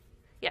there.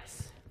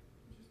 Yes?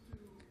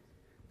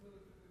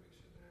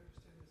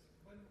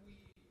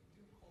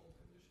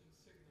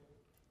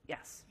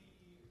 Yes.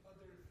 The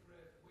other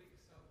thread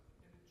wakes up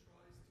and it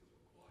tries to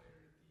acquire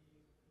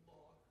the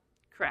lock.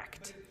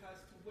 Correct. But it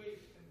has to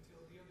wait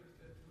until the other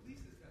thread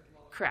releases that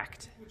lock.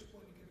 Correct. At which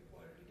point it can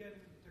acquire it again,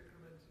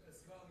 decrement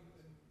as value,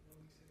 and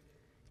release it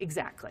again.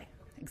 Exactly.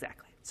 Okay.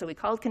 Exactly. So we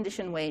called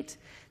condition wait.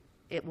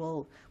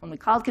 When we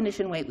called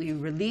condition wait, we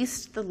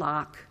released the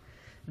lock.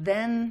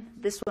 Then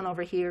this one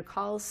over here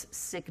calls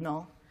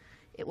signal.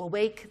 It will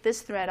wake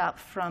this thread up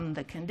from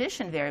the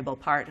condition variable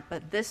part,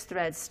 but this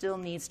thread still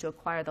needs to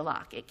acquire the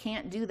lock. It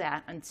can't do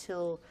that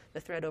until the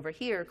thread over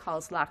here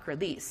calls lock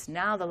release.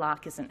 Now the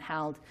lock isn't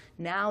held.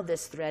 Now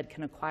this thread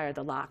can acquire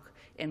the lock,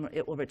 and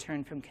it will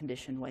return from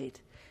condition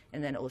wait.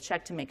 And then it will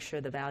check to make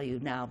sure the value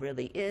now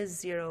really is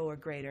 0 or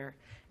greater,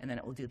 and then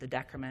it will do the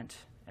decrement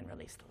and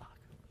release the lock.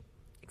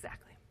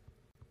 Exactly.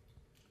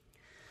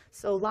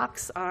 So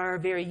locks are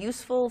very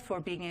useful for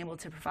being able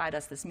to provide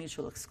us this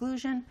mutual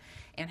exclusion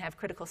and have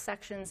critical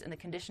sections, and the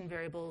condition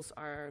variables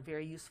are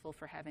very useful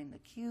for having the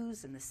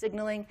cues and the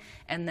signaling,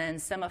 and then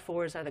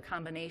semaphores are the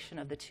combination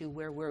of the two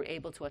where we're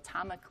able to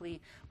atomically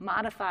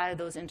modify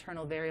those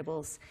internal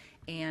variables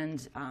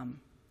and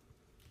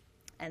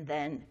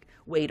then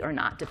wait or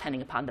not,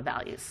 depending upon the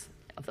values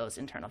of those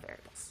internal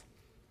variables.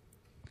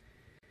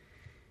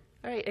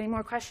 All right, any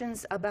more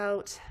questions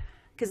about,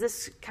 because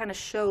this kind of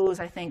shows,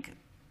 I think,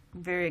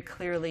 very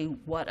clearly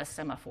what a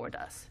semaphore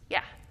does.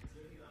 Yeah? Is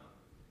there any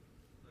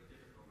like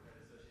different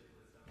overhead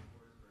associated with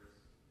semaphores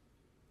versus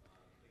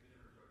like the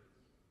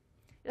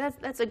different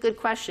approaches? That's a good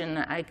question.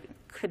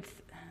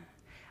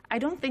 I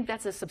don't think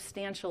that's a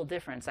substantial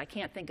difference. I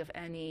can't think of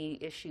any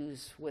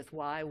issues with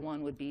why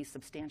one would be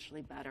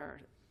substantially better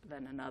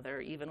than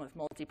another, even with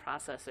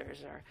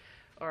multiprocessors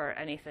or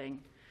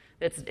anything.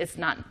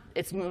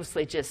 It's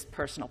mostly just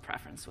personal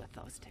preference with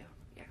those two.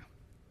 Yeah.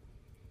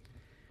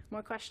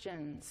 More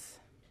questions?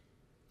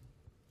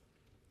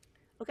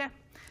 Okay,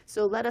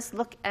 so let us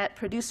look at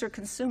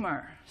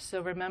producer-consumer.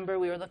 So remember,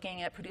 we were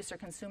looking at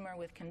producer-consumer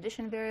with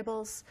condition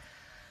variables.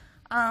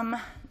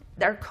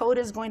 Our code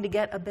is going to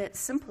get a bit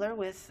simpler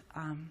with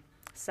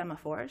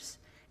semaphores.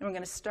 And we're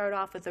going to start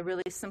off with a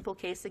really simple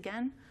case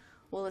again.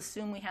 We'll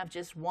assume we have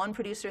just one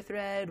producer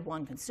thread,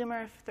 one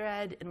consumer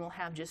thread, and we'll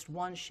have just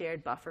one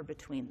shared buffer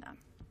between them.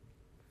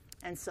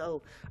 And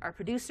so our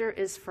producer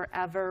is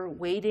forever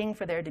waiting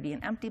for there to be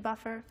an empty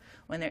buffer.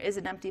 When there is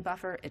an empty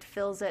buffer, it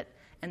fills it,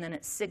 and then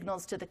it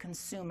signals to the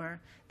consumer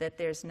that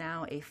there's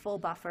now a full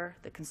buffer.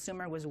 The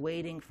consumer was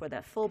waiting for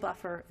that full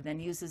buffer, then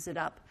uses it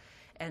up,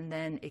 and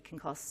then it can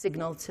call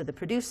signal to the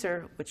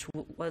producer, which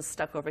was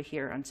stuck over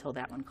here until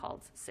that one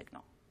called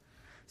signal.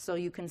 So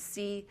you can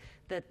see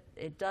that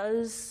it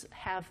does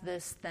have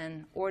this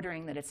then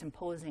ordering that it's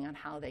imposing on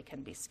how they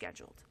can be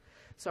scheduled.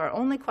 So our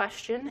only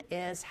question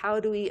is,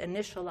 how do we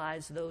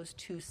initialize those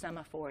two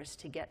semaphores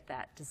to get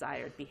that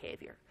desired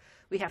behavior?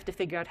 We have to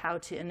figure out how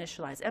to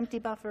initialize empty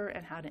buffer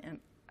and how to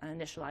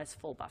initialize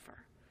full buffer.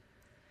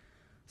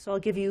 So I'll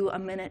give you a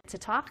minute to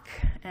talk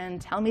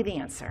and tell me the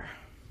answer.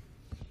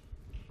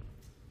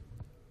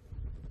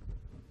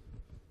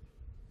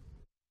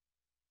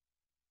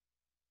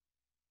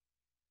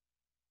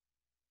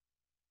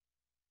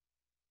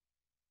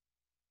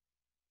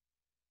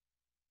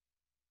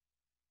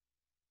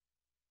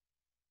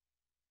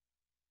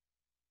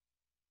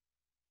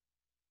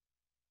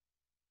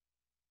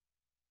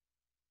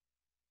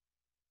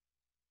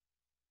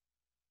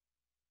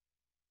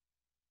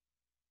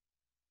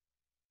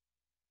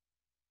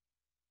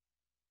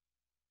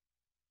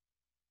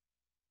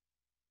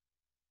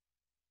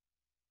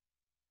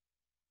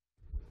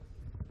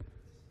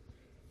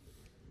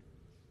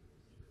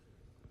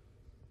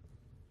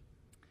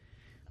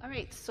 All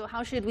right, so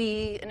how should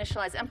we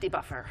initialize empty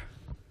buffer?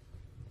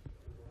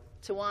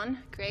 To 1,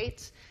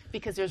 great,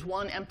 because there's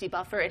one empty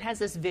buffer. It has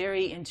this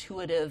very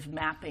intuitive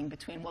mapping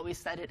between what we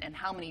set it and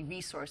how many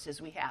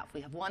resources we have. We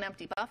have one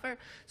empty buffer,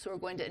 so we're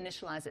going to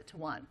initialize it to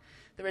 1.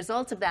 The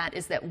result of that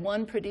is that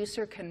one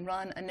producer can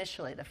run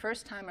initially. The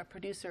first time a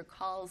producer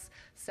calls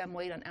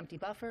semWait on empty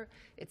buffer,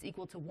 it's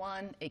equal to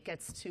 1. It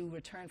gets to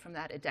return from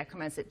that. It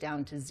decrements it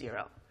down to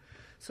 0.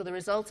 So the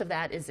result of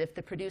that is if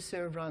the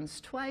producer runs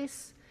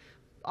twice,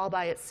 all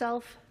by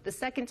itself, the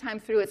second time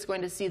through, it's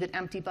going to see that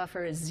empty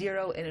buffer is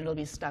 0, and it'll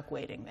be stuck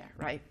waiting there,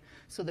 right?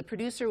 So the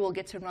producer will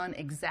get to run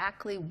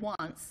exactly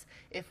once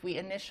if we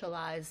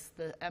initialize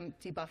the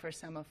empty buffer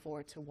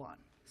semaphore to 1.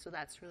 So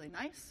that's really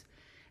nice.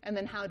 And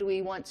then how do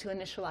we want to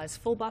initialize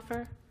full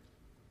buffer?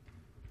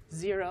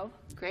 0,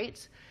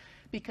 great,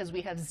 because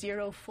we have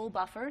 0 full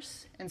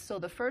buffers. And so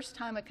the first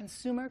time a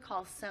consumer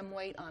calls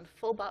semWait on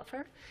full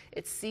buffer,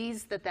 it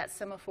sees that that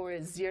semaphore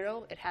is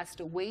 0. It has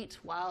to wait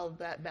while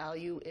that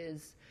value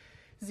is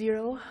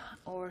 0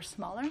 or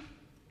smaller.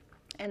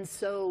 And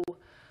so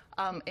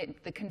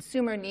the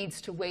consumer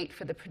needs to wait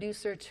for the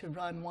producer to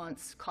run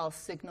once, call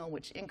signal,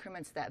 which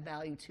increments that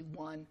value to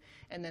 1.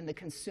 And then the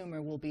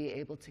consumer will be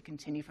able to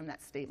continue from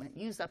that statement,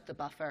 use up the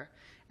buffer,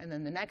 and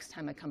then the next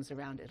time it comes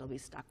around, it'll be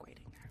stuck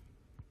waiting there.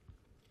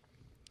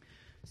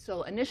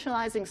 So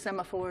initializing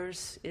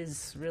semaphores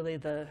is really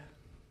the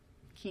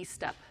key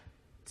step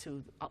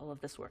to all of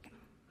this working.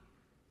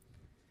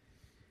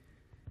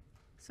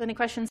 So any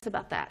questions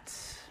about that?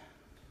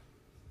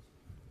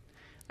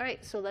 All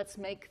right, so let's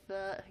make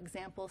the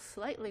example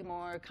slightly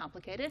more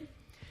complicated.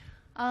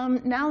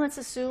 Now let's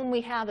assume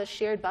we have a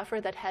shared buffer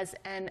that has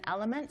n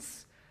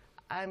elements.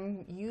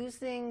 I'm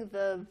using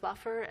the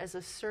buffer as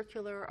a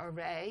circular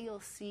array, you'll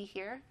see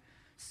here.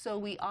 So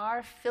we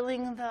are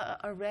filling the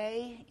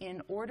array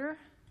in order.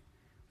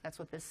 That's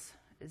what this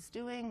is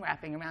doing,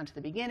 wrapping around to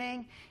the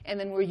beginning, and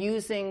then we're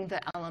using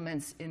the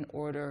elements in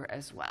order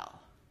as well.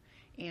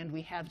 And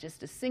we have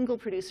just a single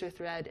producer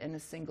thread and a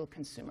single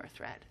consumer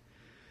thread.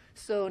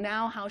 So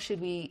now how should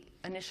we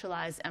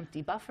initialize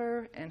empty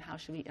buffer, and how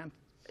should we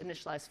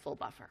initialize full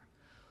buffer?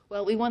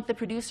 Well, we want the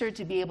producer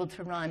to be able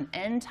to run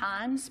n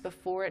times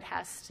before it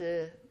has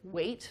to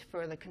wait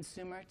for the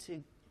consumer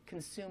to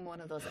consume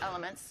one of those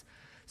elements.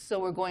 So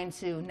we're going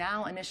to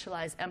now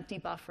initialize empty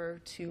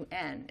buffer to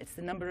n. It's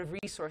the number of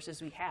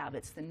resources we have.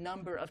 It's the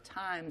number of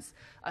times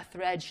a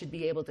thread should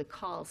be able to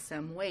call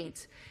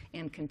semWait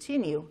and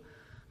continue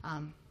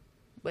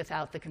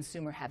without the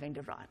consumer having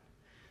to run.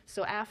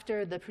 So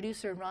after the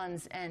producer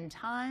runs n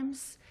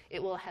times,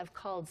 it will have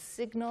called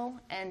signal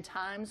n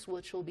times,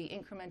 which will be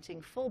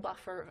incrementing full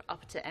buffer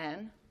up to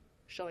n,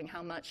 showing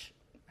how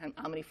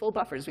many full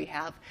buffers we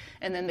have,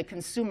 and then the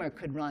consumer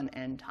could run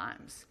n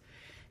times.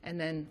 And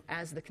then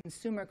as the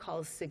consumer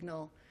calls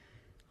signal,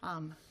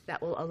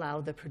 that will allow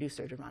the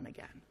producer to run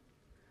again.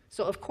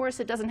 So of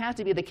course, it doesn't have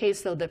to be the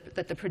case, though,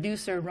 that the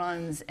producer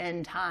runs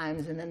n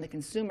times and then the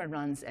consumer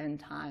runs n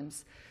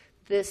times.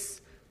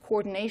 This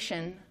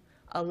coordination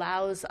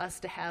allows us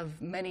to have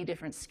many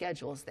different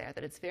schedules there,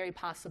 that it's very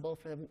possible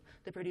for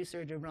the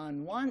producer to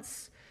run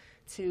once,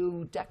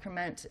 to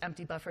decrement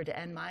empty buffer to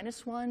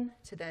n-1,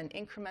 to then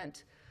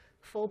increment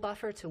full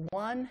buffer to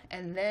 1,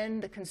 and then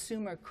the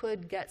consumer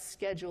could get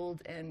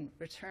scheduled and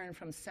return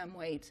from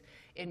semWait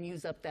and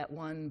use up that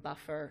 1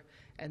 buffer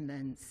and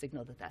then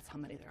signal that that's how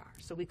many there are.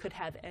 So we could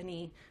have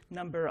any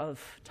number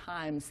of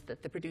times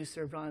that the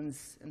producer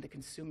runs and the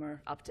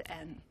consumer up to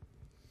n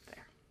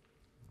there.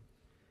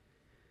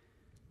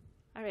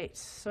 All right,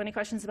 so any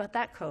questions about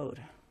that code?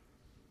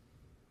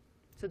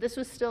 So this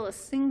was still a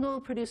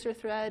single producer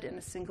thread and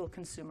a single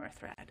consumer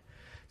thread.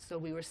 So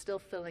we were still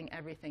filling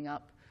everything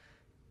up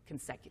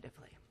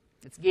consecutively.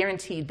 It's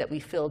guaranteed that we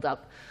filled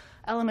up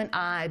element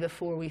I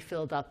before we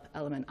filled up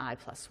element I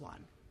plus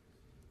 1.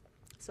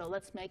 So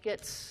let's make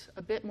it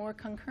a bit more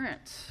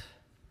concurrent.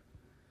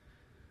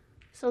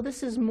 So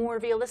this is more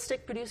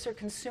realistic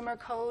producer-consumer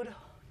code.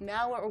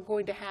 Now what we're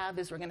going to have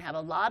is we're going to have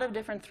a lot of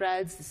different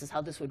threads. This is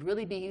how this would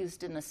really be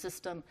used in the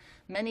system.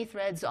 Many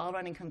threads all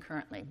running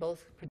concurrently,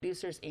 both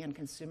producers and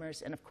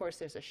consumers. And of course,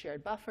 there's a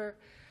shared buffer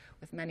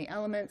with many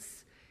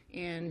elements,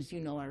 and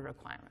you know our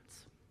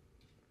requirements.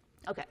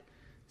 OK,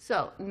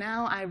 so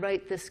now I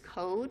write this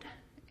code,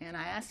 and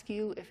I ask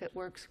you if it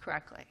works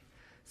correctly.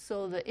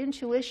 So the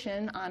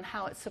intuition on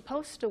how it's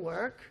supposed to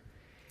work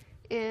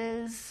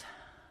is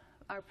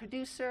our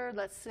producer,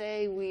 let's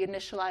say we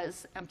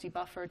initialize empty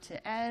buffer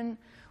to n.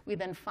 We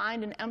then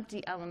find an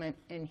empty element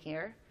in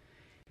here.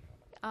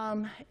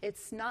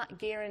 It's not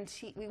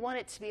guaranteed. We want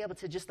it to be able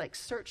to just like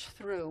search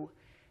through,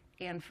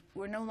 and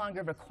we're no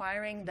longer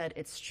requiring that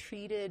it's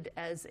treated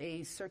as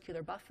a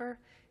circular buffer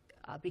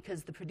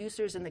because the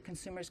producers and the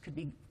consumers could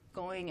be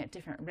going at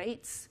different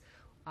rates.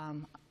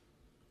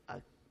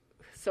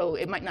 So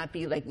it might not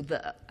be like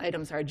the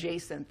items are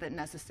adjacent that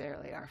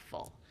necessarily are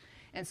full.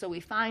 And so we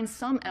find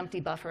some empty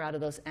buffer out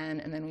of those n,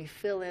 and then we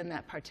fill in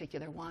that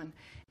particular one,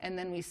 and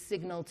then we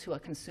signal to a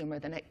consumer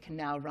that it can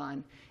now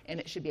run, and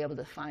it should be able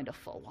to find a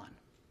full one.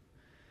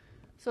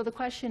 So the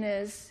question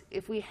is,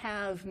 if we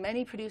have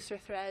many producer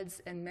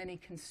threads and many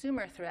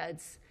consumer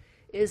threads,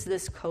 is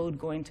this code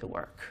going to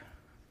work?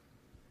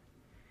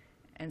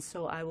 And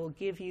so I will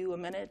give you a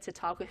minute to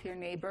talk with your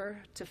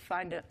neighbor to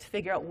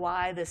figure out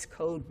why this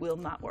code will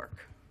not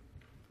work.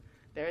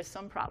 There is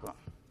some problem.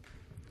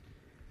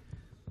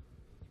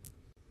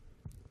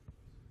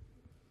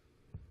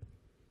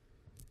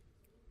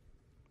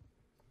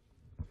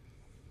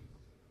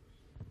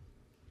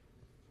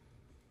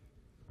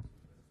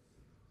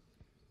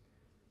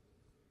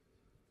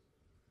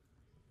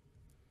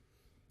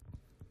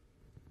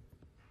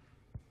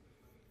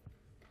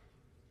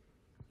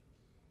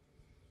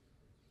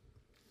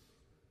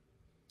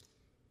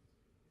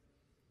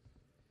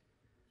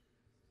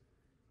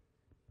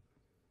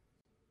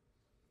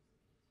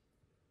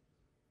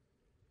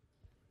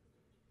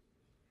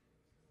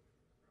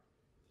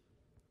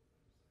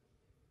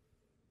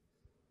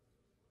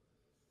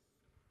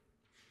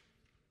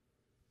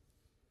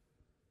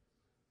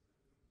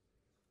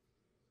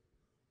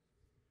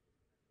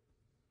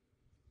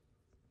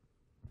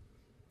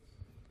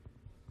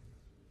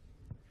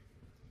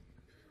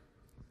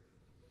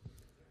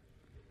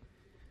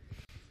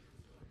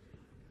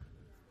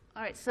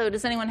 All right, so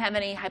does anyone have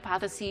any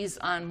hypotheses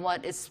on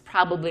what is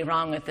probably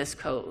wrong with this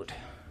code?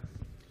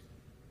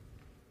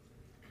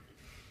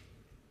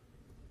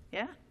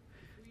 Yeah?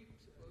 If we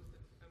suppose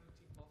that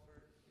empty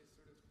buffer is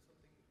sort of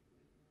something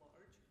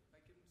large,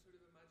 I can sort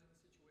of imagine a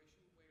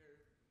situation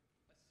where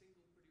a single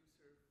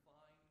producer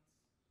finds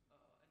an empty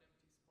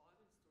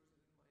spot and stores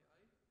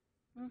it in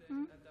my eye. And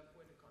then at that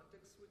point, a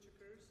context switch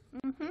occurs.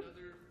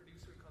 Another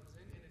producer comes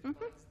in and it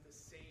finds the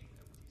same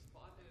empty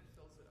spot and it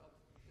fills it up.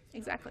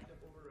 Exactly.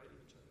 Overriding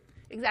each other.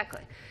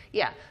 Exactly.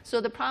 Yeah.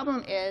 So the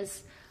problem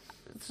is,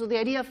 so the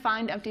idea of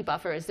find empty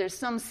buffer is there's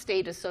some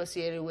state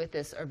associated with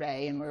this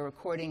array, and we're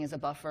recording as a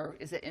buffer.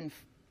 Is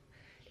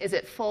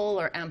it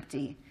full or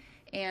empty?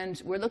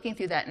 And we're looking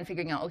through that and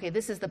figuring out, okay,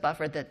 this is the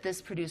buffer that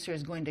this producer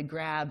is going to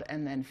grab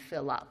and then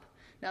fill up.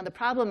 Now, the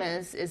problem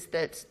is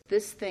that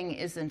this thing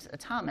isn't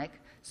atomic,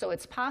 so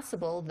it's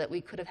possible that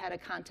we could have had a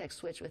context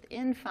switch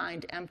within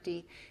find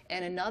empty,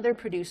 and another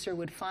producer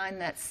would find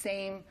that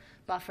same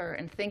buffer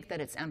and think that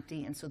it's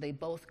empty, and so they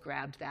both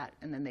grabbed that,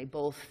 and then they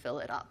both fill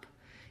it up.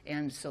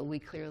 And so we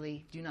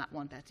clearly do not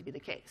want that to be the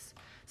case.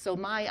 So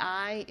my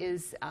I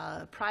is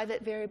a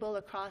private variable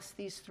across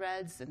these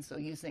threads, and so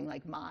using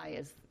like my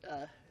as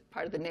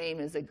part of the name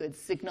is a good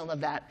signal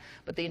of that.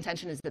 But the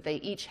intention is that they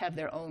each have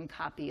their own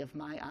copy of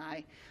my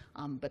I,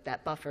 but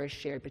that buffer is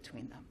shared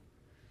between them.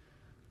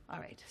 All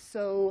right,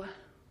 so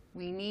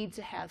we need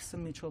to have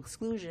some mutual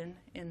exclusion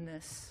in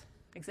this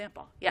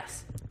example.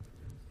 Yes?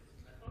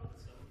 I thought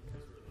the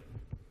semaphores were like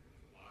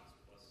blocks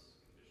plus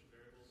condition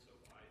variables, so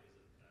why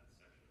isn't that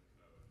section of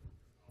code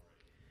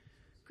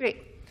already?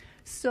 Great.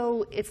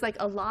 So it's like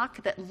a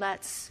lock that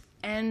lets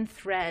n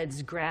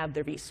threads grab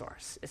the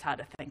resource, is how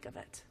to think of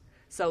it.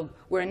 So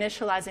we're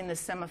initializing the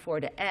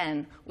semaphore to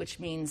n, which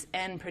means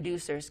n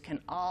producers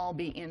can all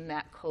be in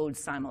that code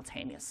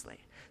simultaneously.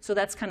 So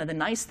that's kind of the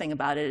nice thing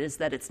about it, is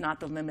that it's not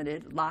the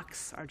limited.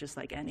 Locks are just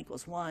like n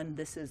equals 1.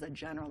 This is a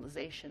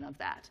generalization of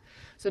that.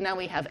 So now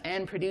we have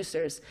n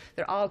producers.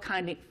 They're all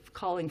kind of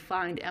calling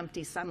find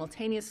empty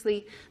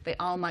simultaneously. They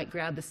all might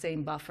grab the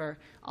same buffer,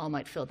 all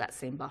might fill that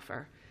same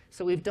buffer.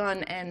 So we've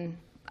done n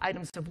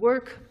items of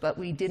work, but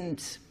we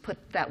didn't put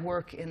that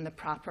work in the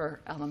proper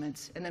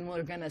element. And then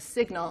we're going to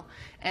signal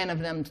n of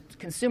them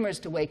consumers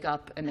to wake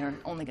up, and they're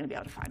only going to be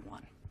able to find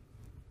one.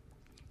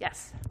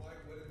 Yes? Why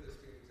wouldn't this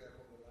be an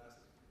example of the last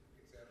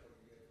example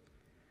you gave?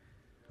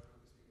 Why would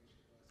this be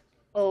an issue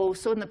in the last example? Oh,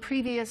 so in the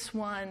previous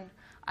one,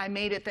 I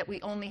made it that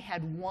we only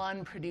had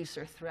one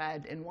producer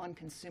thread and one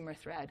consumer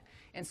thread.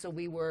 And so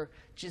we were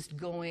just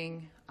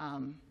going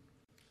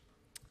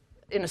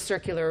in a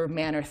circular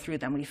manner through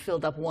them. We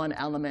filled up one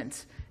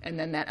element, and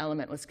then that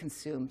element was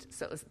consumed.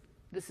 So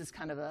this is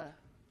kind of a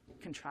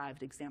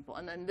contrived example.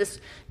 And then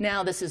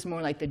now this is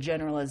more like the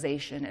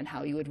generalization and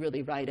how you would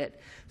really write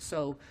it.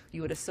 So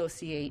you would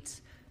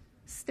associate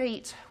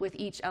state with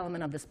each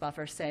element of this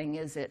buffer, saying,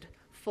 is it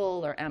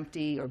full or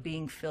empty, or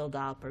being filled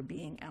up or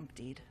being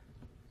emptied?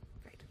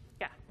 Great.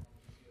 Yeah?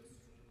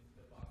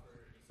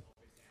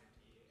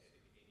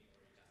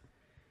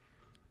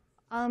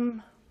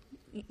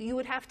 You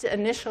would have to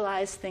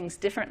initialize things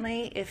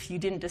differently if you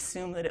didn't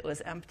assume that it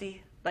was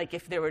empty. Like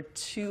if there were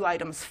 2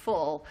 items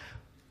full,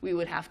 we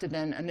would have to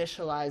then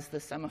initialize the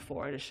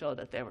semaphore to show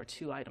that there were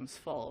 2 items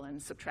full and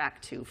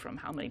subtract 2 from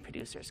how many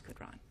producers could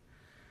run.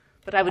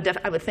 But I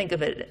would think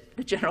of it,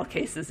 the general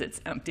case is it's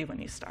empty when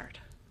you start.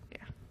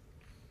 Yeah.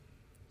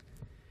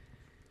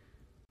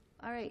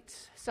 All right,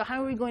 so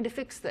how are we going to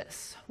fix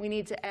this? We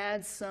need to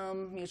add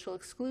some mutual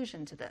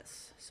exclusion to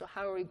this. So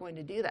how are we going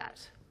to do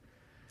that?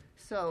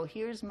 So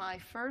here's my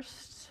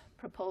first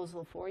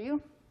proposal for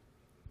you.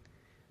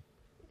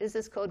 Is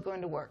this code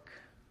going to work?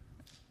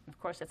 Of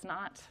course it's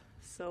not.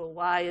 So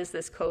why is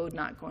this code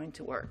not going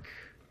to work?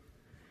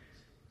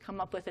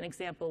 Come up with an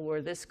example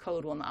where this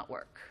code will not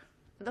work.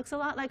 It looks a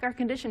lot like our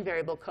condition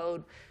variable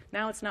code.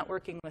 Now it's not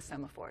working with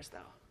semaphores, though.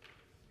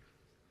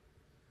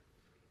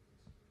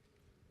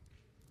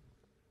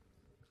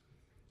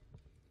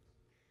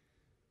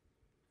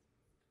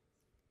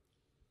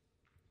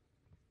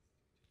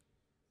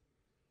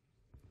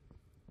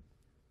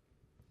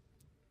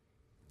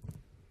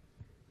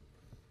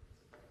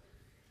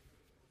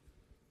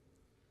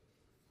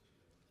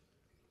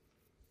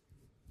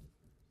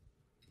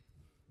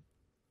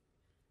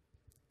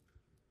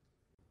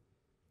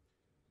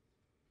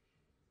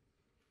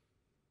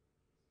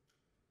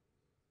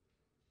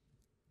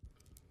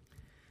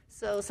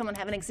 So someone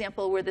have an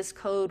example where this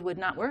code would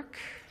not work?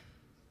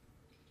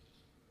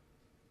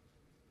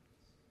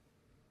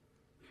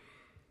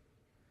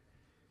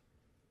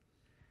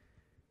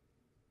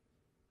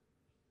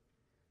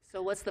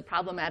 So what's the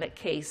problematic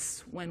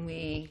case when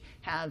we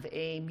have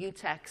a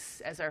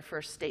mutex as our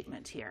first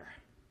statement here?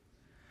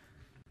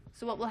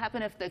 So what will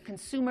happen if the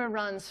consumer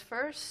runs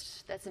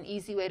first? That's an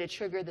easy way to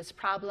trigger this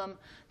problem.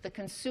 The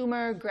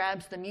consumer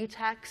grabs the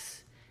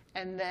mutex,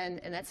 and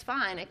that's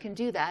fine. It can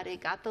do that. It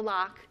got the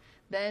lock.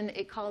 Then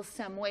it calls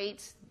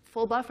semWait.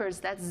 Full buffers,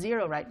 that's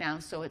 0 right now,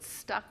 so it's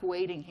stuck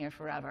waiting here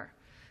forever.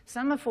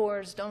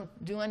 Semaphores don't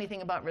do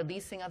anything about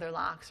releasing other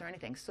locks or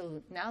anything.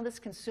 So now this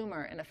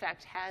consumer, in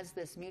effect, has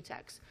this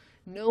mutex.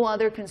 No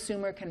other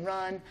consumer can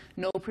run.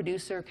 No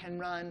producer can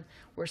run.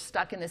 We're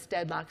stuck in this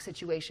deadlock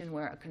situation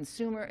where a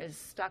consumer is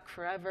stuck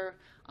forever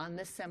on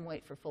this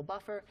semWait for full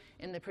buffer.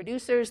 And the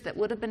producers that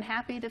would have been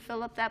happy to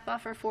fill up that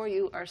buffer for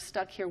you are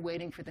stuck here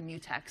waiting for the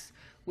mutex,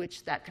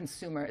 which that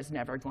consumer is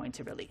never going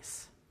to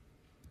release.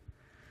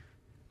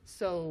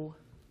 So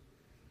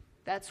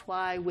that's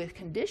why with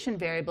condition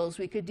variables,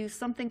 we could do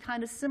something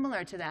kind of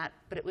similar to that.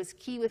 But it was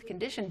key with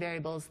condition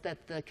variables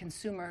that the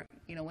consumer,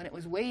 when it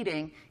was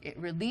waiting, it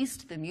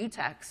released the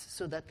mutex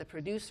so that the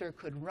producer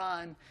could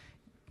run,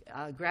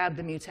 grab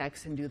the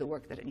mutex, and do the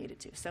work that it needed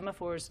to.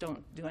 Semaphores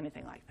don't do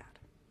anything like that.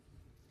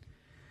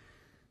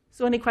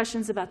 So any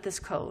questions about this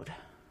code?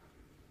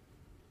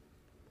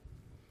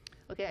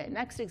 Okay,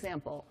 next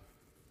example.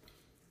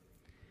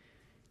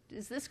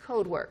 Does this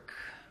code work?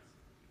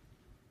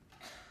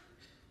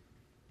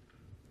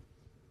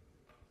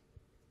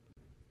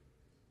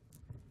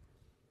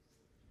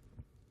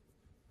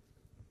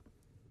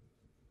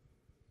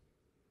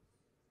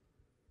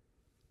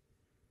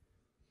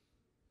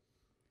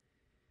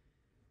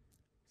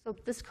 So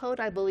this code,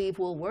 I believe,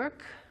 will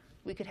work.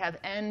 We could have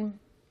n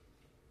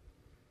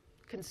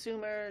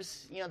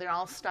consumers, they're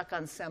all stuck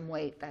on sem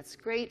weight. That's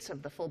great, so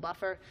the full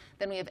buffer.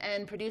 Then we have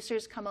n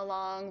producers come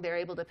along. They're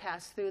able to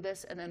pass through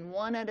this. And then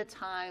one at a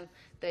time,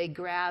 they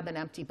grab an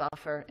empty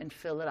buffer and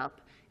fill it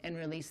up and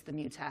release the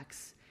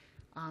mutex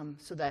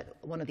so that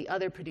one of the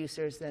other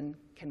producers then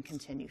can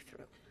continue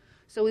through.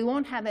 So we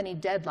won't have any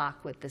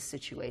deadlock with this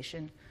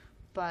situation.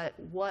 But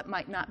what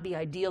might not be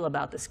ideal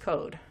about this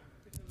code?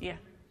 Yeah.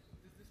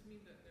 Does this mean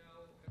that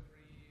now every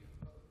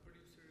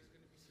producer is going to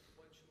be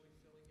sequentially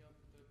filling up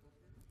the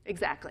buffer?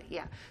 Exactly,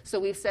 yeah. So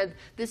we've said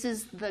this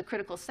is the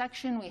critical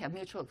section. We have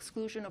mutual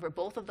exclusion over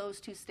both of those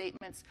two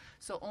statements.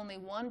 So only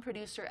one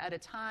producer at a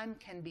time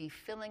can be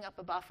filling up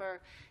a buffer,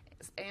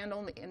 and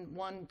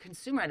one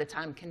consumer at a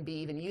time can be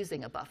even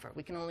using a buffer.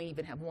 We can only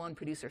even have one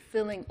producer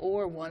filling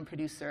or one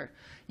producer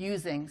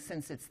using,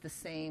 since it's the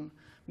same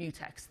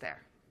mutex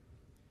there.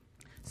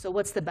 So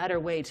what's the better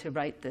way to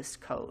write this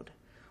code?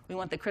 We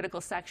want the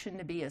critical section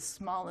to be as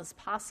small as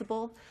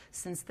possible,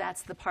 since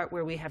that's the part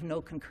where we have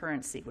no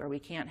concurrency, where we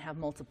can't have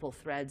multiple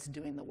threads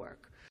doing the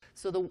work.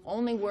 So the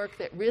only work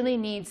that really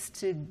needs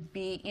to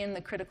be in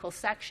the critical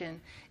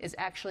section is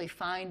actually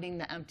finding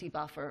the empty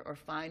buffer or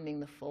finding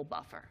the full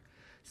buffer.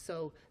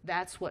 So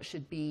that's what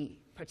should be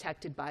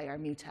protected by our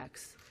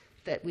mutex,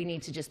 that we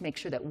need to just make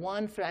sure that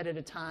one thread at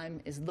a time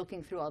is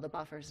looking through all the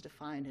buffers to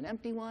find an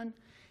empty one.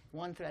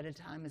 One thread at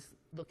a time is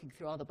looking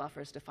through all the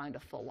buffers to find a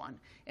full one.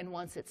 And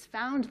once it's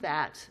found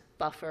that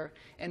buffer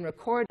and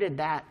recorded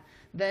that,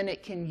 then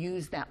it can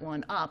use that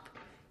one up,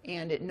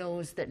 and it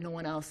knows that no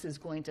one else is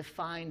going to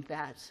find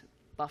that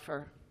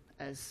buffer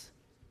as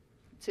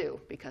too,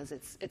 because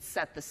it's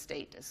set the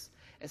state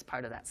as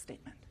part of that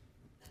statement.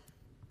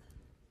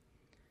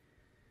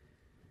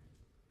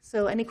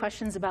 So any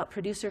questions about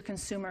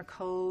producer-consumer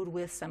code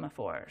with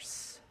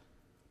semaphores?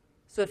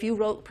 So if you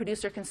wrote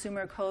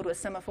producer-consumer code with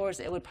semaphores,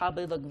 it would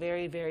probably look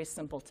very, very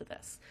simple to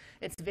this.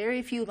 It's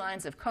very few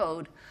lines of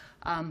code.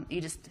 You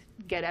just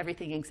get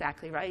everything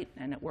exactly right,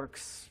 and it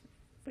works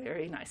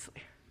very nicely.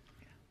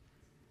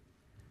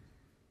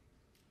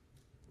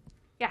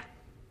 Yeah?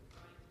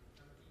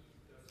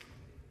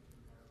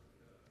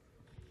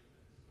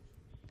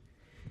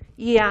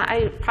 Yeah,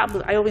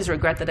 I always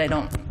regret that I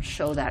don't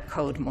show that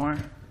code more.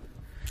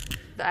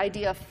 The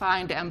idea of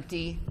find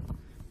empty,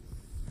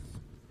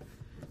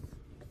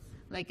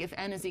 like if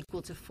n is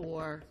equal to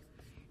 4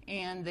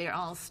 and they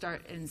all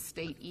start in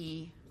state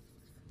E,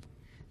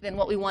 then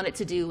what we want it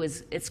to do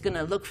is it's going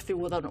to look through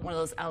one of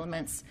those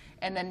elements,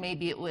 and then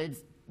maybe it would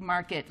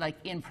mark it like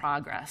in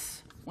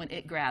progress when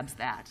it grabs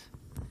that.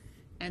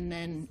 And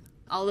then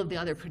all of the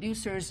other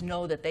producers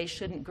know that they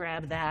shouldn't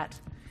grab that,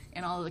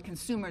 and all of the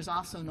consumers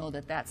also know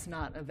that that's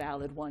not a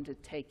valid one to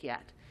take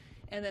yet.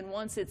 And then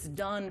once it's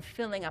done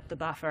filling up the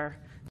buffer,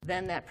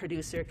 then that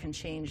producer can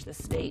change the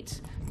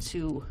state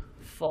to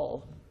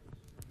full.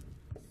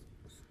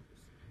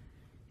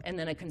 And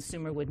then a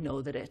consumer would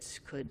know that it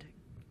could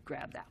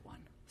grab that one.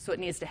 So it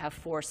needs to have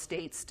 4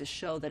 states to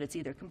show that it's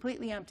either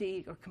completely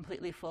empty or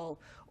completely full,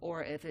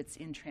 or if it's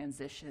in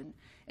transition,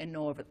 and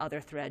no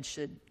other thread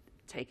should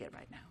take it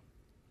right now.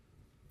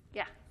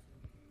 Yeah?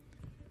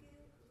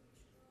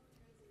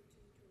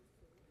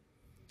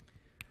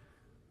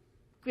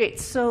 Great.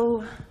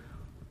 So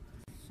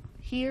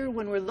here,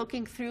 when we're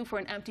looking through for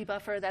an empty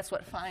buffer, that's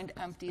what find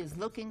empty is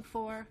looking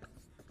for.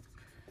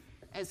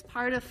 As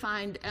part of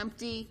find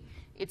empty,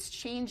 it's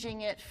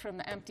changing it from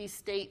the empty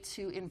state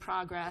to in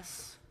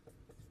progress,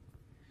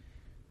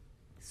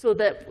 so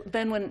that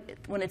then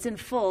when it's in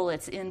full,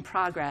 it's in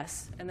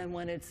progress. And then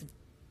when it's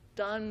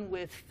done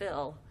with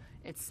fill,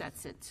 it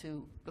sets it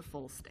to the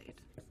full state.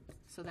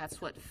 So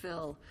that's what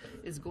fill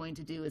is going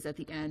to do, is at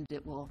the end,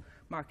 it will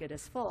mark it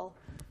as full,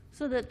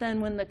 so that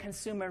then when the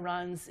consumer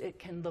runs, it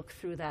can look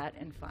through that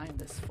and find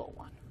this full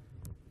one.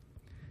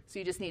 So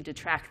you just need to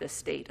track the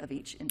state of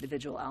each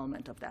individual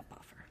element of that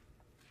buffer.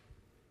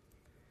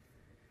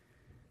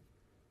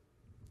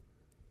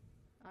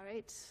 All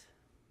right.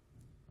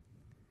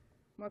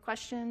 More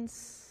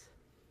questions?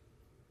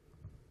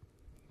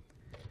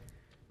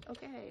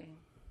 Okay.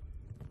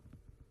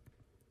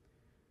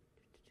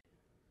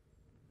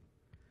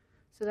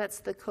 So that's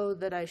the code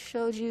that I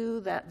showed you.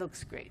 That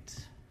looks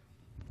great.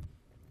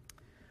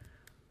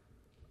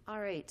 All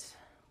right.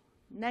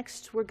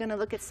 Next, we're going to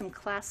look at some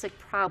classic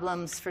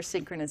problems for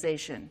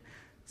synchronization.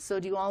 So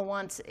do you all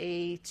want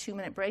a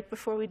 2-minute break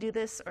before we do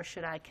this, or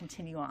should I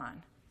continue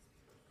on?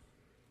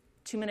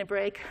 2-minute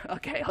break?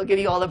 OK, I'll give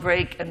you all a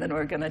break, and then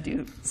we're going to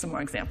do some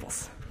more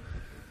examples.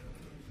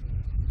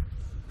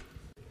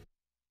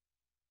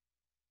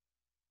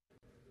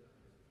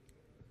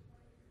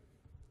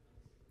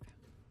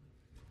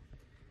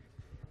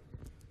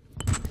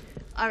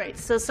 All right,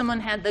 so someone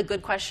had the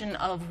good question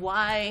of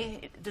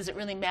why does it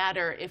really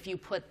matter if you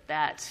put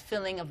that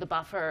filling of the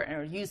buffer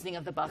or using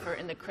of the buffer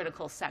in the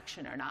critical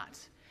section or not?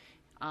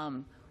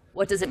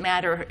 What does it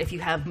matter if you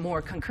have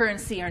more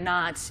concurrency or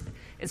not?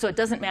 And so it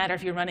doesn't matter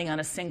if you're running on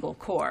a single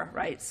core,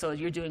 right? So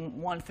you're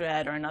doing one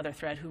thread or another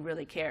thread, who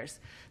really cares?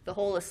 The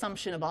whole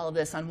assumption of all of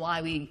this on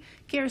why we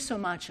care so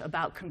much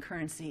about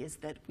concurrency is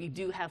that we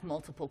do have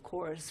multiple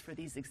cores for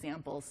these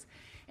examples.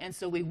 And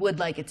so we would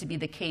like it to be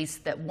the case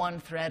that one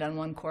thread on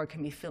one core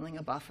can be filling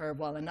a buffer,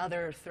 while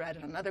another thread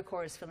on another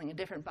core is filling a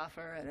different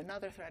buffer, and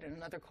another thread on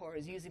another core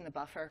is using the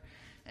buffer,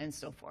 and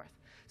so forth.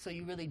 So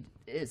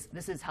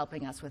this is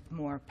helping us with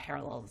more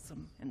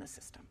parallelism in the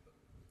system.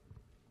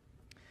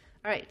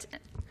 All right.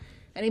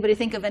 Anybody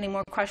think of any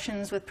more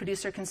questions with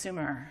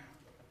producer-consumer?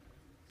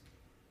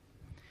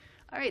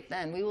 All right,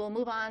 then, we will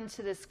move on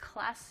to this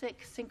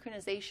classic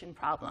synchronization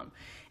problem.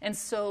 And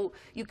so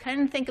you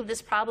can think of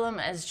this problem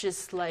as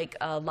just like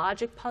a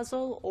logic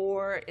puzzle,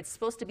 or it's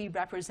supposed to be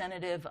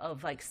representative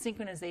of like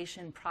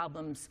synchronization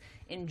problems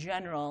in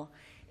general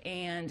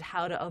and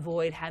how to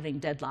avoid having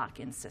deadlock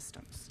in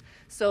systems.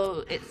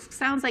 So it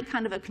sounds like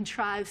kind of a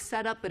contrived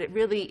setup, but it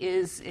really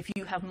is if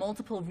you have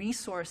multiple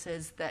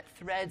resources that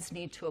threads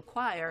need to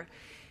acquire,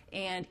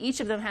 and each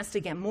of them has to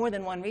get more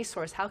than one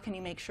resource, how can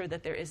you make sure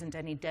that there isn't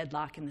any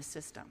deadlock in the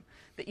system?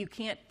 That you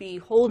can't be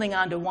holding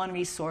on to one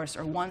resource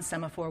or one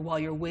semaphore while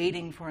you're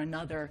waiting for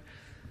another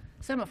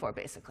semaphore,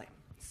 basically.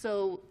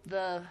 So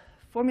the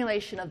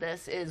formulation of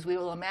this is we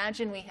will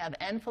imagine we have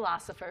n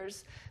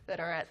philosophers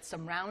that are at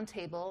some round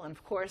table, and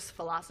of course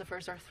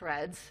philosophers are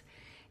threads,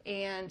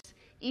 and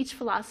each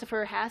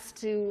philosopher has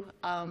to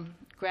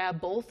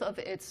grab both of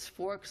its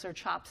forks or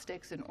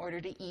chopsticks in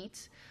order to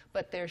eat,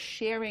 but they're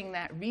sharing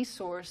that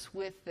resource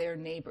with their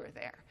neighbor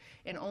there.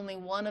 And only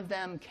one of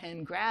them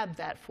can grab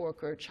that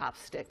fork or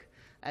chopstick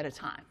at a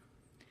time.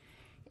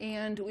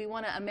 And we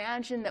want to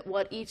imagine that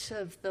what each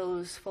of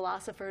those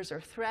philosophers or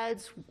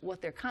threads,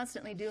 what they're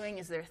constantly doing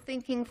is they're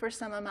thinking for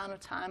some amount of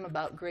time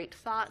about great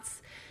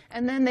thoughts,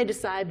 and then they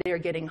decide they're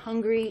getting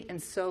hungry,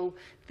 and so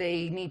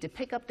they need to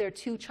pick up their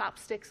two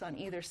chopsticks on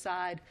either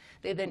side.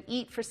 They then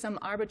eat for some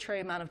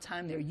arbitrary amount of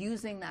time. They're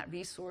using that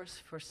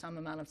resource for some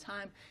amount of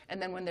time, and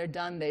then when they're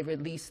done, they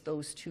release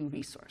those two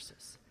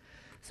resources.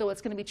 So what's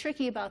going to be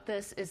tricky about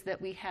this is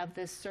that we have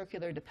this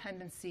circular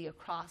dependency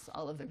across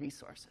all of the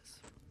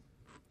resources.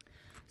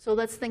 So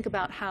let's think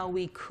about how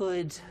we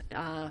could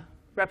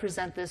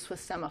represent this with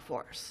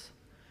semaphores.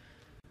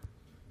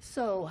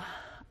 So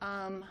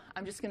I'm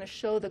just going to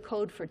show the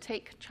code for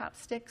take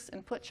chopsticks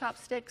and put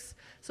chopsticks.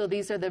 So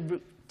these are the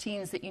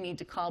routines that you need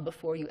to call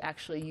before you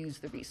actually use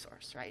the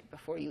resource, right,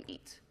 before you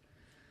eat.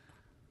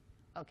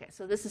 OK,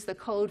 so this is the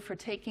code for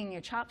taking your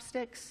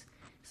chopsticks.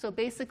 So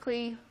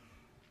basically,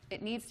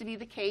 it needs to be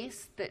the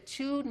case that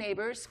two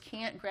neighbors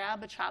can't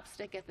grab a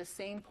chopstick at the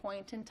same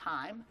point in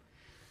time.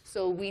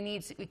 So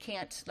we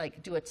can't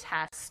like do a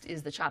test,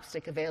 is the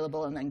chopstick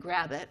available, and then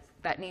grab it.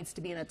 That needs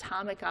to be an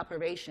atomic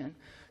operation.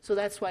 So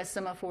that's why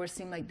semaphores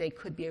seem like they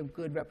could be a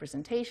good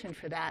representation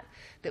for that,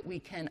 that we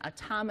can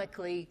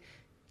atomically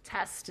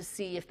test to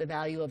see if the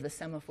value of the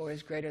semaphore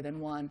is greater than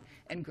 1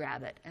 and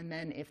grab it. And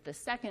then if the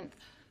second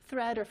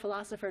thread or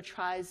philosopher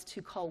tries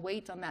to call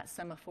wait on that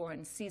semaphore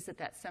and sees that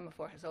that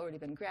semaphore has already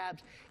been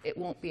grabbed, it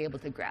won't be able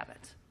to grab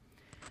it.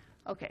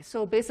 OK,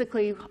 so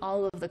basically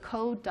all of the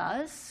code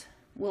does,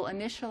 we'll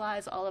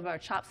initialize all of our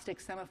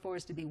chopstick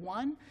semaphores to be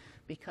 1,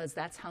 because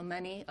that's how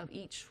many of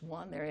each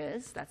one there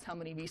is. That's how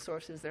many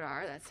resources there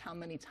are. That's how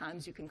many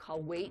times you can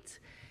call wait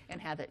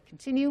and have it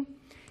continue.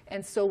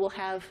 And so we'll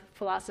have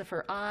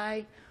philosopher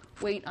I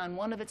wait on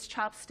one of its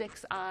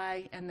chopsticks,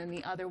 I, and then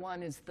the other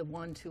one is the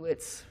one to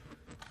its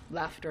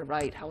left or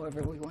right,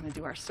 however we want to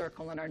do our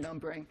circle and our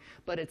numbering.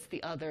 But it's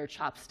the other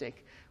chopstick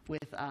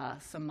with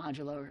some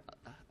modular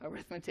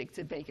arithmetic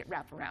to make it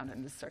wrap around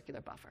in the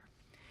circular buffer.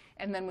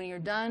 And then when you're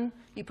done,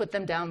 you put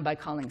them down by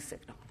calling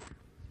signal.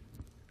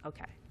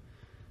 OK.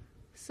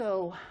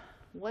 So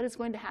what is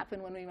going to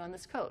happen when we run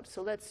this code?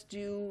 So let's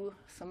do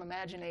some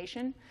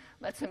imagination.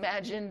 Let's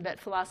imagine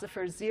that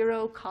philosopher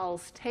 0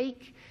 calls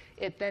take.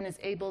 It then is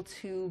able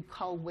to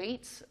call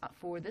wait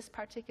for this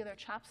particular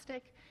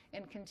chopstick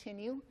and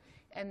continue.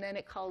 And then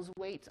it calls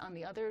wait on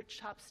the other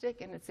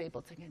chopstick, and it's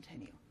able to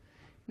continue.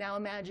 Now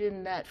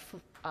imagine that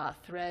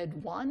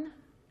thread 1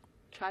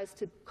 tries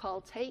to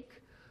call take.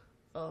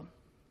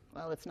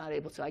 Well, it's not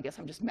able to. I guess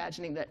I'm just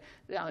imagining that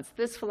now it's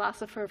this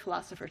philosopher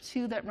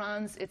 2 that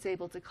runs. It's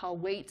able to call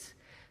wait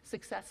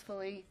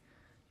successfully.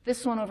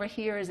 This one over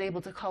here is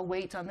able to call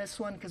wait on this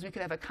one, because we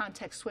could have a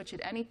context switch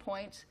at any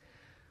point.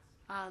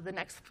 The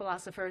next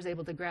philosopher is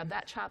able to grab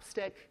that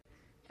chopstick.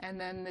 And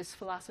then this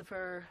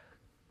philosopher,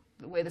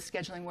 the way the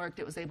scheduling worked,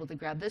 it was able to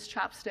grab this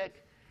chopstick.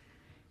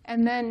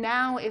 And then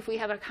now if we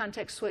have a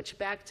context switch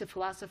back to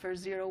philosopher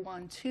 0,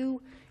 1,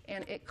 2,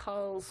 and it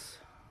calls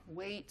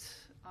wait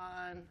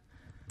on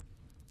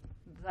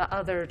the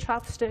other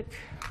chopstick,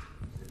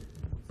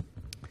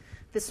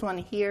 this one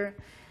here,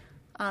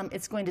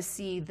 it's going to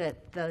see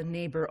that the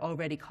neighbor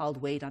already called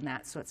wait on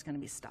that, so it's going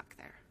to be stuck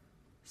there.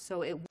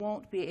 So it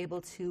won't be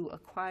able to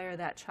acquire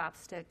that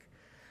chopstick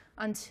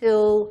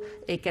until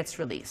it gets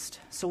released.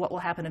 So what will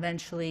happen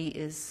eventually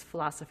is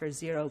philosopher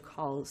 0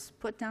 calls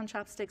put down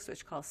chopsticks,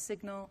 which calls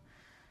signal,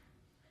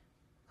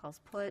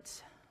 calls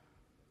put.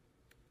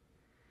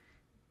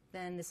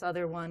 Then this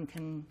other one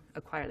can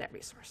acquire that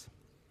resource.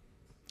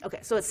 Okay,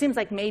 so it seems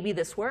like maybe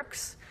this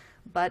works,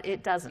 but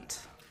it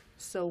doesn't.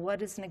 So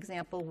what is an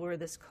example where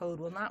this code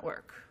will not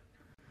work?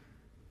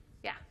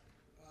 Yeah?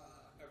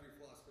 Every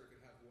philosopher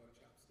can have one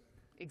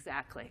chopstick.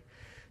 Exactly.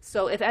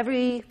 So if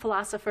every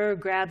philosopher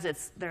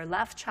grabs their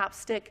left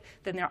chopstick,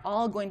 then they're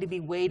all going to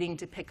be waiting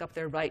to pick up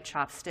their right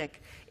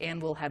chopstick,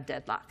 and we'll have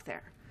deadlock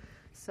there.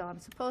 So I'm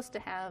supposed to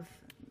have,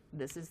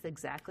 this is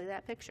exactly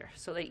that picture.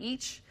 So they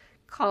each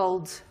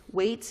called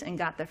wait and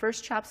got their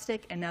first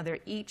chopstick, and now they're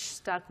each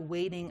stuck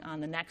waiting on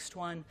the next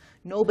one.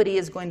 Nobody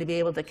is going to be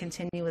able to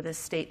continue with this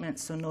statement,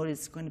 so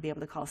nobody's going to be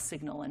able to call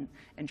signal and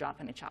drop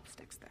any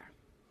chopsticks there.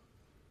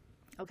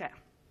 Okay.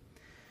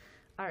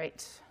 All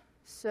right.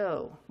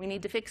 So we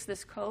need to fix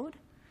this code.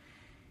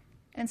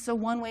 And so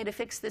one way to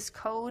fix this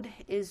code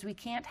is we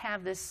can't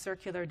have this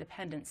circular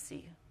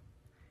dependency.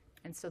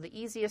 And so the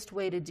easiest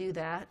way to do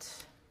that,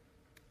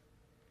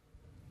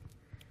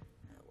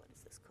 what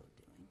is this code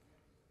doing?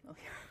 Oh,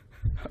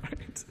 yeah. All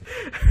right.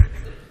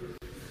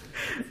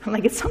 I'm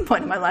like, at some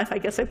point in my life, I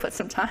guess I put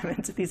some time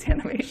into these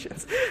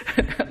animations.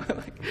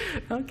 Like,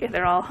 okay,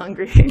 they're all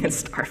hungry and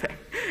starving.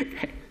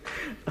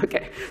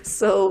 Okay,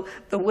 so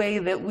the way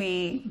that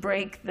we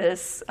break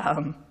this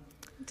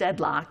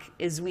deadlock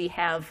is we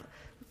have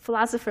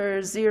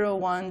philosophers 0,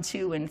 1,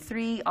 2, and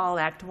 3 all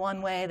act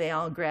one way. They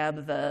all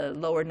grab the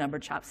lower number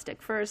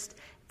chopstick first,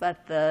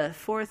 but the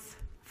fourth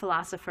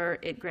philosopher,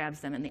 it grabs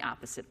them in the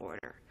opposite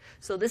order.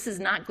 So this is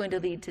not going to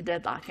lead to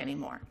deadlock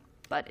anymore,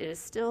 but it is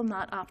still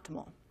not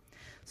optimal.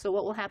 So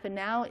what will happen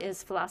now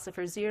is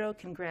philosopher 0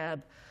 can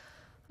grab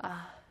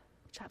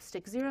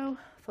chopstick 0,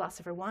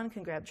 philosopher 1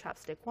 can grab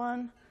chopstick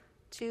 1,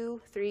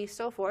 2, 3,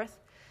 so forth.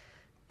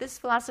 This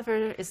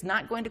philosopher is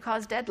not going to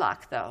cause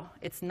deadlock, though.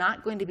 It's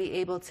not going to be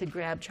able to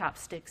grab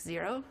chopstick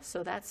 0,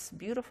 so that's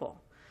beautiful.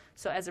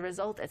 So as a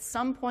result, at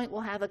some point,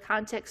 we'll have a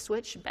context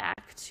switch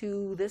back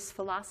to this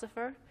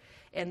philosopher,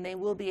 and they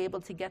will be able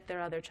to get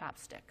their other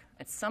chopstick.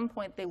 At some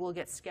point, they will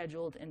get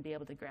scheduled and be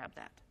able to grab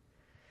that.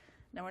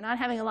 Now, we're not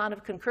having a lot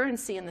of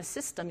concurrency in the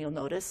system, you'll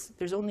notice.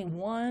 There's only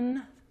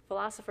one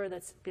philosopher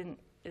that's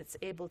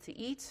able to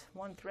eat,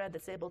 one thread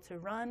that's able to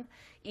run,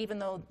 even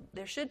though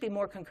there should be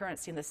more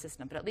concurrency in the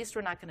system, but at least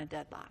we're not going to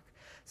deadlock.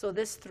 So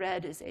this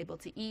thread is able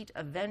to eat.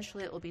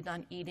 Eventually, it will be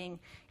done eating,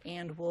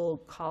 and we'll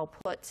call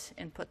put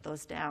and put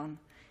those down.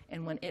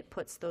 And when it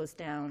puts those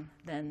down,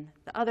 then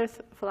the other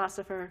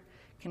philosopher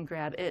can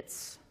grab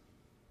its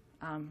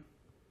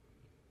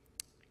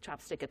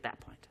chopstick at that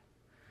point.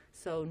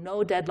 So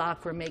no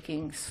deadlock. We're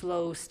making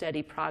slow,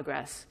 steady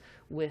progress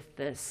with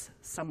this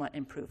somewhat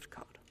improved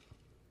code.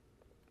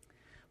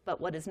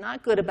 But what is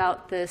not good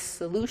about this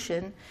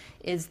solution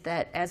is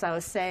that, as I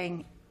was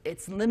saying,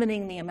 it's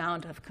limiting the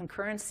amount of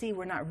concurrency.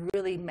 We're not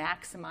really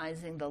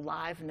maximizing the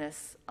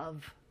liveness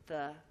of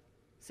the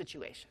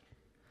situation.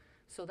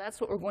 So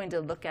that's what we're going to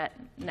look at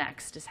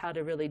next, is how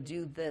to really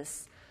do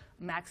this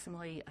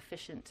maximally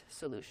efficient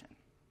solution.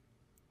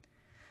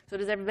 So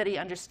does everybody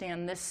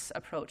understand this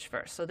approach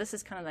first? So this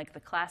is kind of like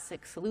the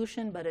classic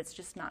solution, but it's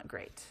just not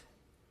great.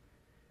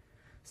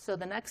 So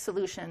the next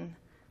solution,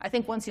 I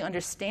think once you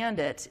understand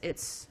it,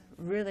 it's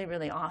really,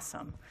 really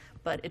awesome.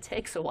 But it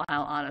takes a while,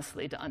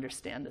 honestly, to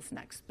understand this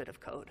next bit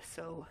of code.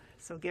 So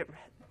get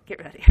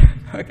ready.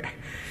 Okay.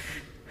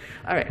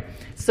 All right.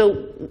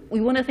 So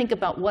we want to think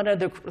about what are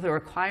the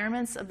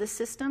requirements of this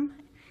system.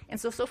 And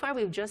so far,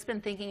 we've just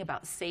been thinking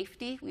about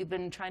safety. We've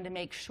been trying to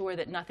make sure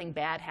that nothing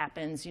bad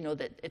happens,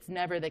 that it's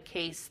never the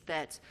case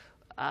that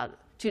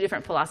two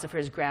different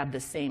philosophers grab the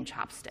same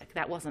chopstick.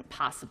 That wasn't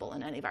possible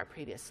in any of our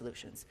previous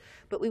solutions.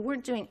 But we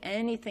weren't doing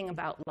anything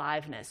about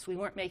liveness. We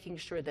weren't making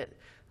sure that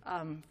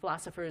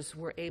philosophers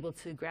were able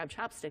to grab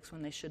chopsticks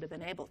when they should have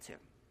been able to.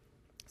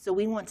 So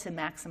we want to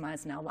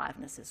maximize now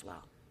liveness as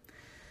well.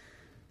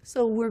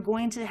 So we're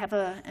going to have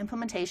an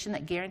implementation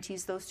that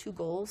guarantees those two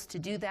goals. To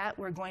do that,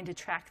 we're going to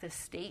track the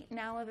state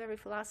now of every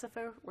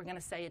philosopher. We're going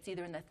to say it's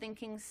either in the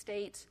thinking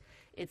state,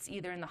 it's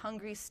either in the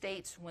hungry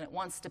state when it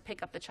wants to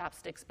pick up the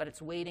chopsticks, but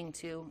it's waiting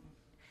to,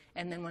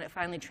 and then when it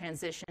finally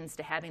transitions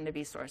to having the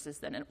resources,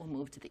 then it will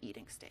move to the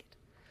eating state.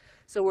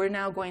 So we're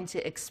now going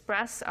to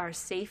express our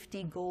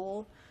safety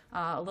goal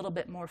a little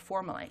bit more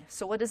formally.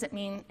 So what does it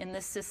mean in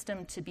this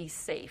system to be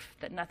safe,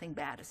 that nothing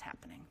bad is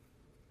happening?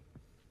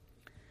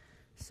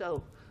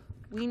 So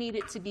we need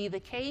it to be the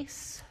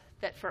case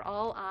that for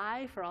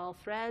all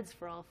threads,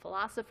 for all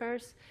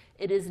philosophers,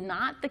 it is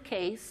not the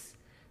case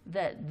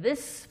that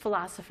this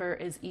philosopher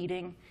is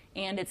eating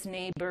and its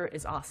neighbor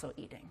is also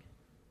eating.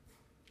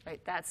 Right?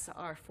 That's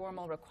our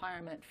formal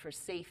requirement for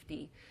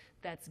safety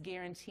that's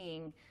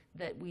guaranteeing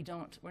that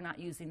we're not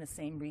using the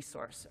same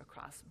resource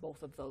across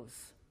both of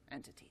those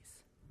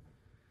entities.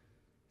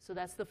 So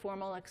that's the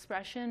formal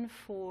expression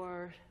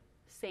for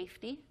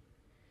safety.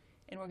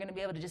 And we're going to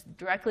be able to just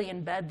directly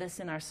embed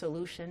this in our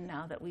solution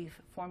now that we've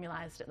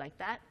formalized it like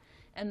that.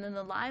 And then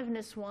the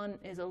liveness one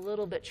is a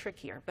little bit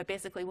trickier. But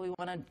basically, we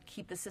want to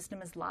keep the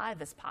system as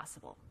live as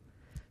possible.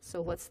 So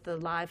what's the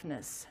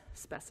liveness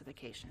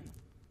specification?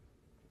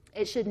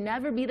 It should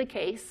never be the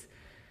case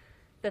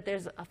that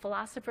there's a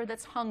philosopher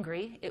that's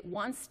hungry, it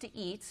wants to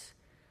eat,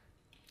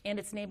 and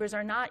its neighbors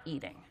are not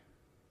eating.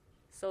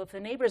 So if the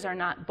neighbors are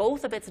not,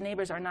 both of its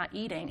neighbors are not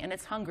eating, and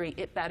it's hungry,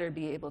 it better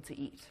be able to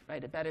eat,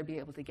 right? It better be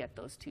able to get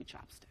those 2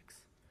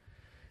 chopsticks.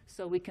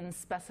 So we can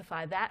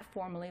specify that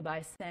formally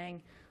by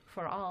saying,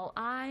 for all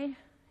I,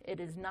 it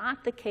is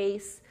not the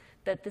case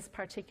that this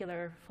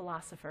particular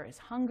philosopher is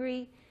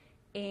hungry,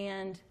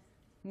 and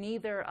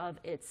neither of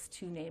its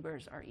 2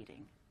 neighbors are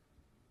eating.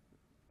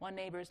 One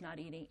neighbor is not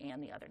eating,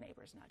 and the other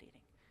neighbor is not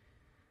eating.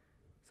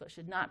 So it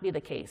should not be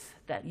the case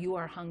that you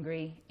are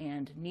hungry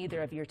and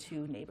neither of your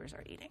 2 neighbors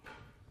are eating.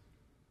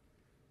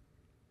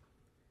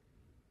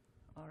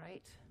 All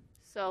right.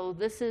 So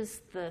this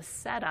is the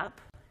setup,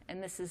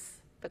 and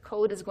the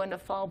code is going to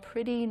fall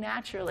pretty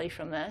naturally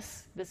from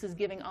this. This is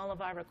giving all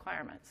of our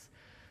requirements.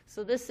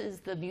 So this is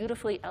the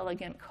beautifully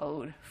elegant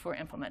code for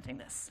implementing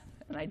this.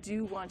 And I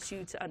do want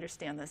you to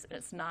understand this.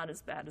 It's not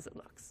as bad as it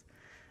looks.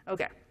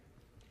 Okay.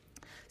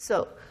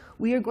 So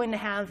we are going to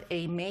have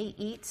a may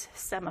eat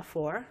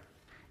semaphore.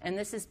 And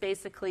this is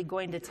basically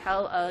going to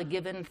tell a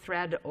given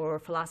thread or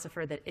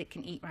philosopher that it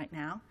can eat right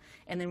now.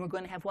 And then we're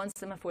going to have one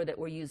semaphore that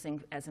we're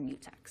using as a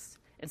mutex.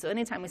 And so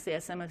anytime we say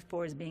a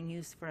semaphore is being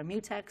used for a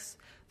mutex,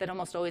 that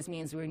almost always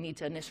means we need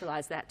to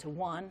initialize that to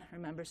 1,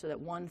 remember, so that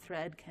one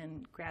thread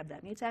can grab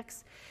that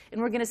mutex.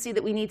 And we're going to see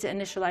that we need to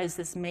initialize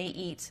this may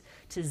eat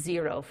to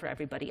 0 for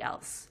everybody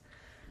else.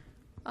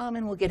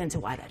 And we'll get into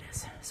why that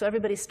is. So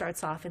everybody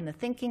starts off in the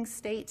thinking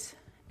state.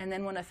 And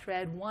then when a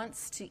thread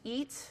wants to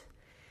eat,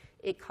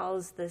 it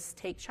calls this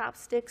take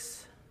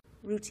chopsticks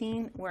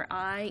routine, where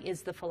I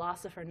is the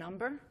philosopher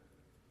number.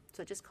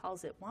 So it just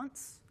calls it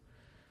once.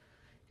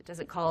 It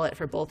doesn't call it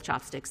for both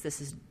chopsticks.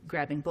 This is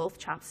grabbing both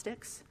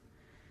chopsticks.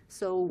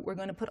 So we're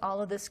going to put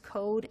all of this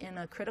code in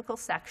a critical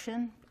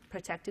section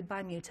protected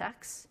by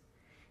mutex.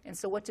 And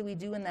so what do we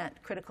do in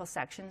that critical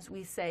sections?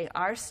 We say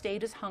our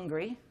state is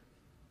hungry.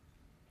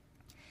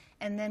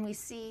 And then we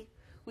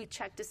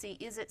check to see,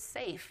 is it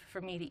safe for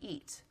me to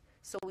eat?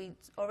 So we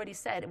already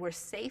said we're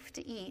safe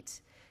to eat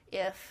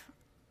if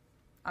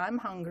I'm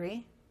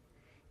hungry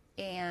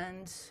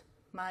and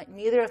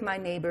neither of my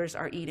neighbors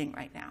are eating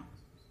right now.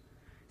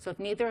 So if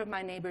neither of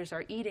my neighbors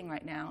are eating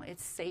right now,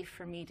 it's safe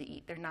for me to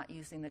eat. They're not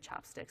using the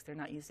chopsticks. They're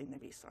not using the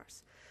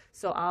resource.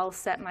 So I'll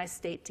set my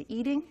state to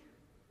eating,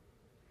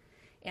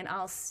 and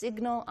I'll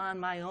signal on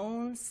my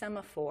own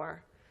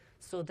semaphore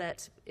so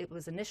that it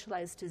was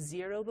initialized to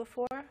 0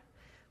 before.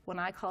 When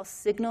I call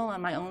signal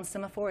on my own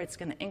semaphore, it's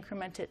going to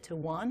increment it to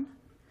 1,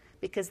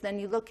 because then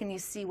you look and you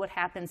see what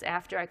happens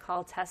after I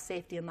call test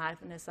safety and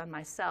liveness on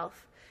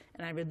myself,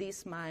 and I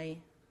release my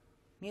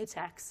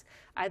mutex.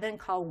 I then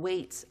call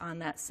wait on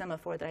that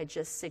semaphore that I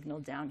just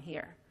signaled down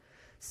here.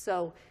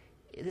 So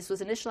this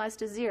was initialized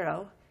to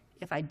 0.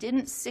 If I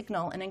didn't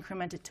signal and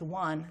increment it to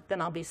 1,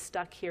 then I'll be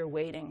stuck here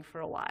waiting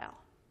for a while.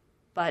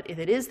 But if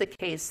it is the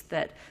case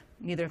that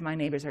neither of my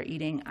neighbors are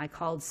eating, I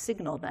called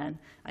signal then,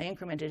 I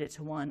incremented it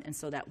to 1, and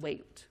so that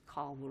wait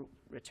call will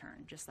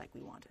return, just like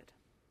we wanted.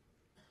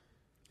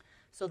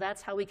 So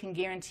that's how we can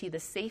guarantee the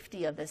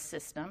safety of this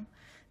system,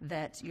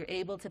 that you're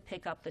able to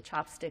pick up the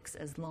chopsticks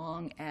as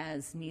long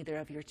as neither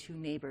of your 2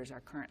 neighbors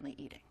are currently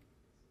eating.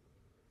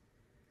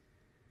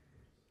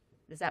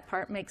 Does that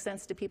part make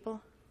sense to people?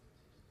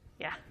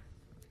 Yeah?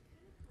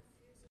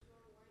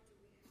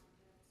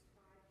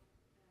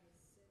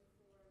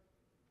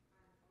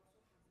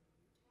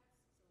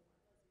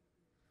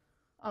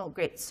 Oh,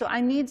 great. So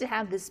I need to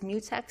have this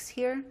mutex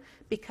here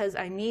because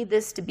I need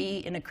this to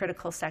be in a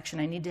critical section.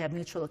 I need to have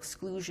mutual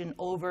exclusion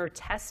over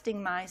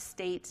testing my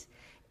state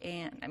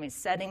and,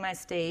 setting my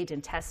state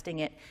and testing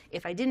it.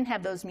 If I didn't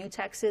have those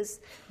mutexes,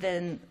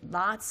 then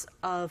lots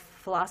of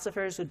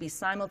philosophers would be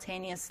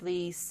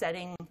simultaneously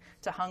setting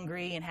to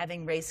hungry and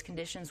having race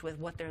conditions with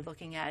what they're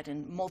looking at,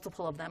 and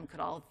multiple of them could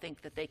all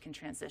think that they can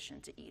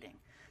transition to eating.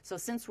 So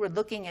since we're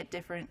looking at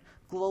different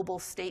global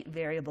state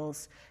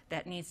variables,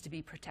 that needs to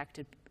be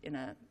protected in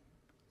a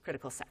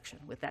critical section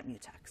with that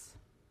mutex.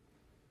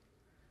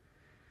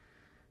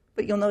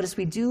 But you'll notice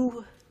we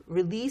do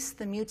release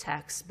the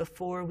mutex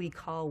before we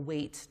call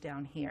wait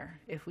down here.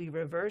 If we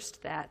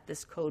reversed that,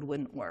 this code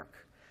wouldn't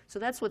work. So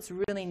that's what's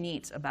really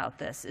neat about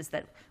this, is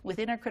that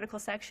within our critical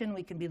section,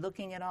 we can be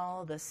looking at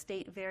all the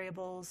state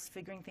variables,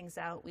 figuring things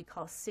out. We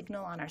call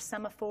signal on our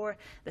semaphore.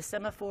 The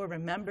semaphore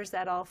remembers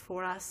that all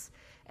for us,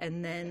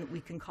 and then we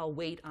can call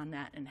wait on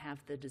that and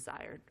have the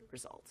desired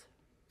result.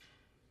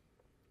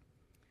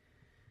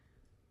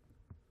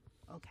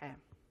 Okay,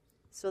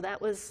 so that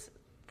was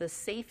the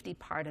safety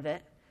part of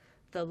it.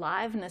 The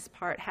liveness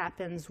part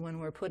happens when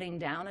we're putting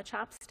down a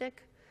chopstick.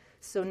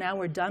 So now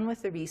we're done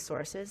with the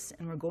resources,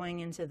 and we're going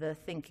into the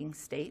thinking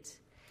state.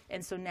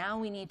 And so now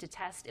we need to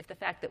test if the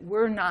fact that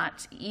we're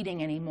not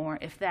eating anymore,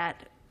 if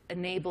that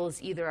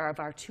enables either of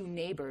our two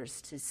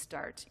neighbors to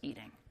start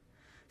eating.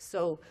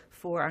 So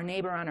for our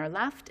neighbor on our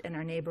left and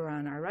our neighbor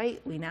on our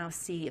right, we now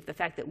see if the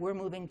fact that we're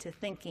moving to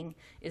thinking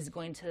is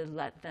going to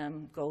let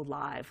them go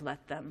live,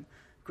 let them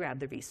grab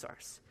the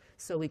resource.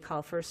 So we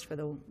call first for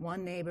the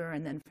one neighbor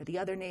and then for the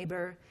other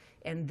neighbor,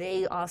 and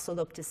they also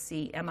look to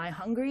see, am I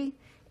hungry?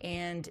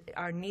 And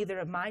are neither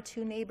of my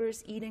two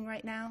neighbors eating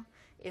right now?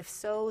 If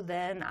so,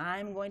 then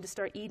I'm going to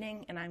start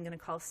eating, and I'm going to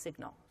call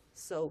signal.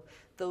 So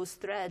those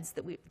threads,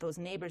 those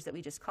neighbors that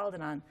we just called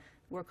it on,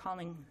 we're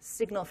calling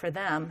signal for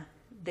them.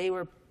 They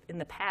were in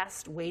the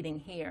past waiting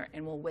here,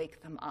 and we'll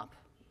wake them up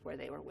where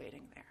they were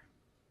waiting there.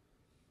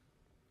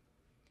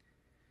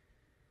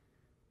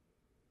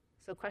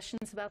 So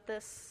questions about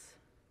this?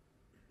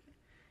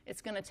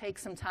 It's going to take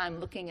some time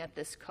looking at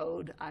this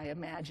code, I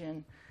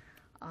imagine,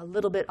 a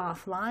little bit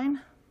offline.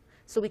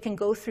 So we can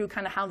go through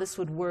kind of how this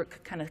would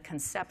work kind of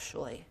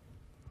conceptually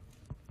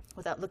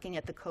without looking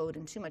at the code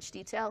in too much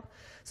detail.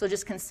 So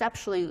just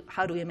conceptually,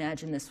 how do we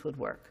imagine this would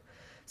work?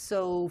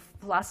 So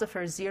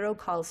philosopher 0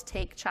 calls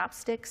take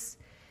chopsticks.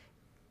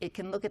 It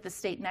can look at the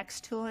state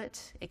next to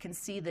it. It can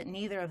see that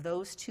neither of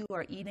those two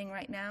are eating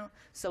right now,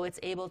 so it's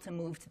able to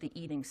move to the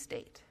eating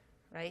state,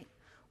 right?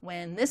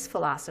 When this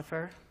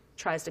philosopher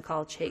tries to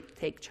call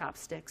take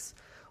chopsticks,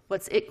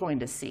 what's it going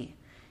to see?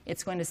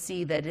 It's going to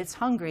see that it's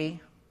hungry,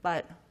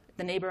 but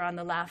the neighbor on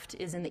the left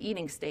is in the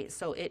eating state,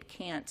 so it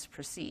can't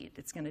proceed.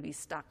 It's going to be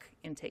stuck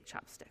in take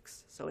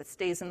chopsticks, so it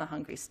stays in the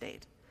hungry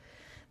state.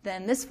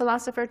 Then this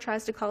philosopher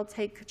tries to call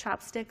take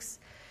chopsticks.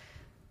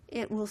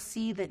 It will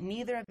see that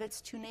neither of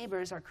its two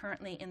neighbors are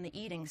currently in the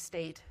eating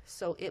state,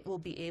 so it will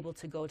be able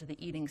to go to the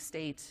eating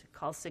state,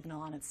 call signal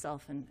on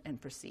itself,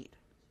 and proceed.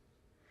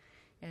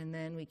 And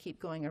then we keep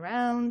going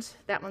around.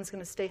 That one's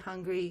going to stay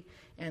hungry,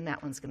 and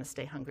that one's going to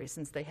stay hungry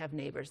since they have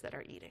neighbors that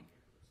are eating.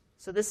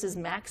 So this is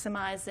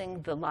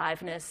maximizing the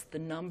liveness, the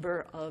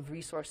number of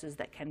resources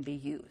that can be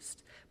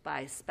used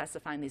by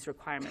specifying these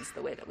requirements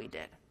the way that we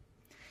did.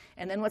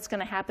 And then what's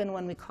going to happen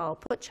when we call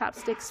put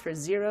chopsticks for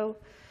 0,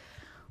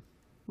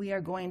 we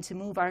are going to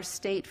move our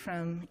state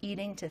from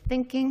eating to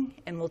thinking,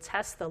 and we'll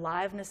test the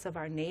liveness of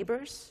our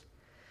neighbors.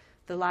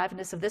 The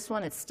liveness of this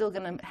one, it's still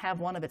going to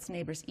have one of its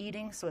neighbors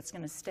eating, so it's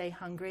going to stay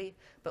hungry.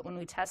 But when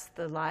we test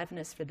the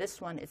liveness for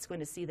this one, it's going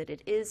to see that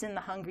it is in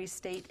the hungry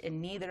state,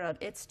 and neither of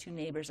its two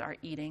neighbors are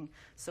eating,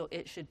 so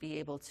it should be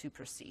able to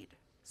proceed.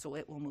 So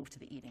it will move to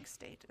the eating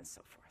state, and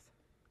so forth.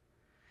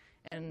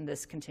 And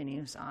this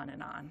continues on,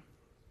 and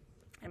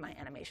my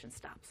animation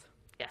stops.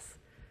 Yes?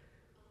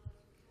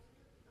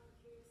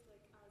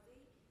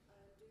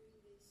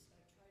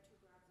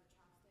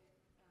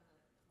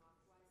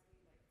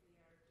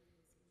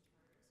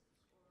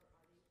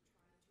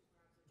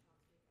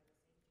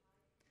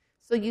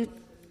 So I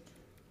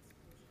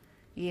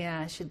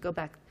should go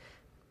back.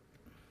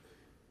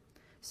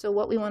 So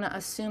what we want to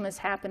assume is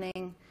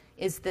happening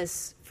is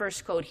this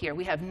first code here.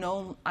 We have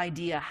no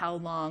idea how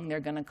long they're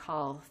going to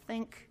call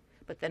think,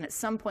 but then at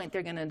some point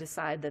they're going to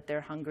decide that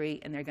they're hungry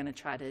and they're going to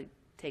try to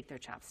take their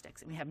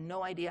chopsticks. And we have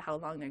no idea how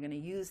long they're going to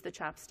use the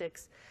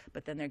chopsticks,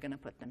 but then they're going to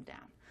put them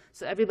down.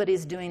 So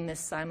everybody's doing this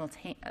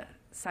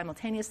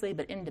simultaneously,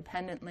 but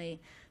independently.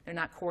 They're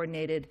not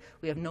coordinated.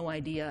 We have no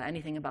idea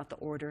anything about the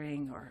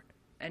ordering or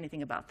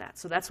anything about that.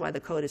 So that's why the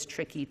code is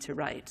tricky to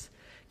write,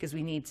 because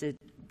we need to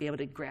be able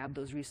to grab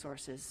those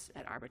resources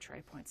at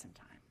arbitrary points in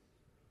time.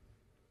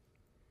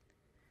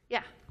 Yeah?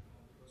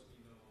 Because we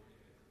know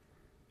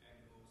that at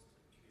most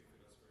two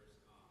philosophers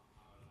are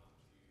allowed to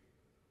eat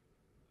at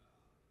the same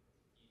time,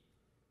 and they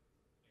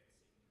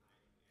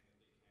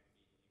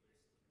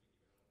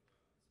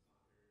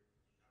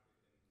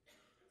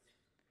can be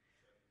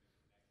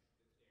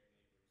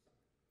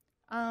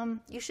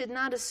neighbors, You should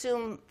not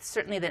assume,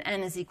 certainly, that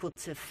n is equal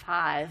to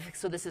 5.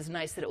 So this is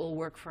nice that it will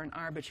work for an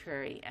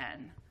arbitrary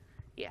n.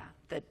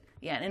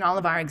 In all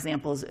of our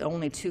examples,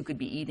 only 2 could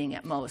be eating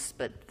at most,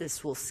 but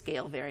this will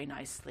scale very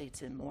nicely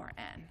to more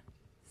n.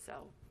 So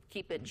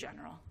keep it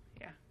general.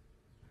 Yeah.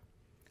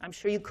 I'm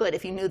sure you could.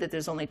 If you knew that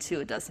there's only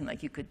 2, it does seem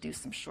like you could do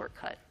some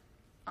shortcut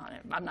on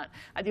it.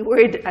 I'd be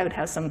worried I would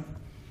have some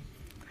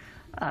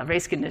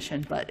race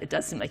condition, but it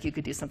does seem like you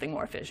could do something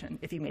more efficient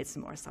if you made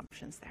some more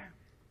assumptions there.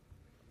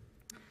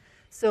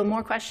 So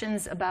more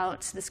questions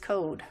about this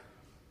code?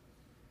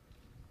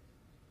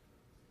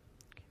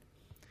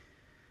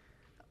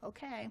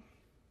 Okay.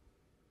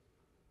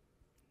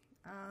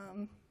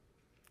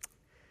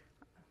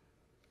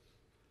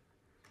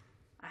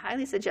 I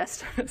highly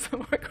suggest some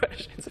more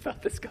questions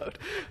about this code.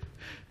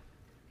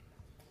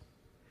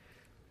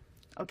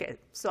 Okay,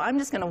 so I'm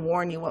just going to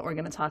warn you what we're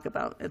going to talk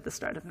about at the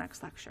start of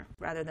next lecture,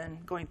 rather than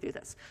going through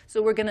this.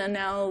 So we're going to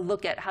now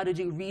look at how to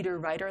do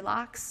reader-writer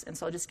locks, and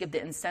so I'll just give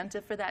the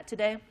incentive for that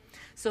today.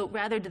 So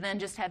rather than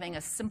just having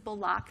a simple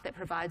lock that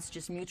provides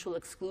just mutual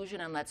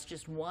exclusion and lets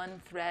just one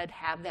thread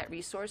have that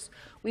resource,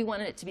 we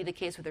wanted it to be the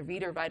case with a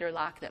reader-writer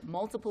lock that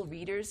multiple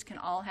readers can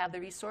all have the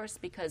resource,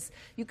 because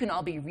you can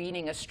all be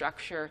reading a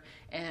structure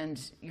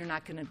and you're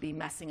not going to be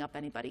messing up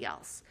anybody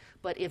else.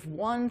 But if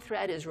one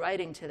thread is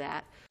writing to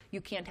that,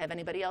 You can't have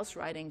anybody else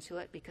writing to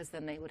it because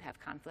then they would have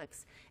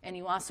conflicts. And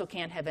you also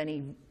can't have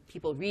any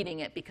people reading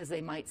it because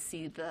they might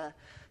see the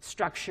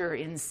structure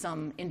in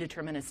some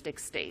indeterministic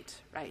state,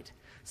 right?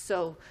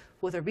 So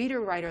with a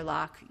reader-writer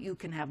lock, you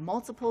can have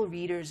multiple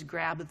readers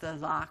grab the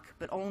lock,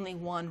 but only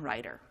one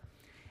writer.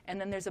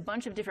 And then there's a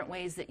bunch of different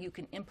ways that you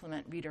can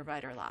implement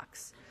reader-writer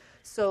locks.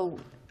 So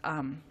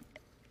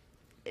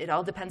it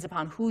all depends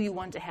upon who you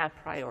want to have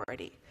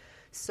priority.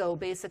 So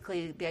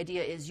basically, the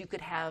idea is you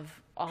could have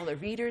all the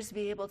readers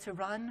be able to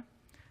run.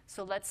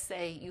 So let's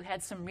say you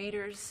had some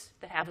readers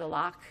that have the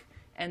lock,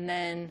 and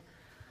then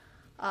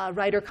a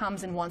writer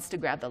comes and wants to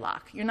grab the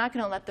lock. You're not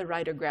going to let the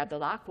writer grab the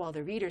lock while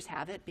the readers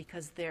have it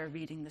because they're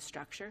reading the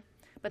structure.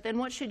 But then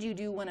what should you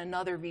do when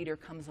another reader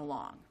comes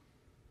along?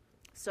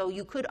 So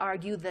you could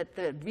argue that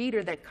the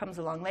reader that comes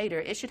along later,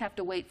 it should have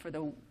to wait for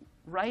the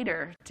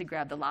writer to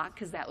grab the lock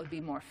because that would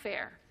be more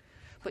fair.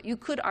 But you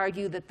could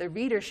argue that the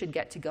reader should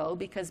get to go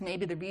because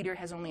maybe the reader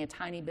has only a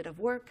tiny bit of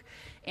work,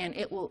 and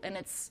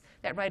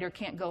that writer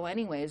can't go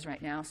anyways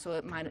right now, so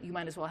you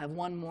might as well have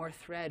one more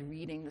thread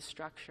reading the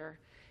structure,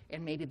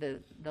 and maybe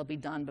they'll be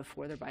done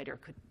before the writer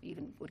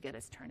would get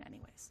his turn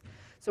anyways.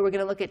 So we're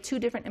going to look at two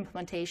different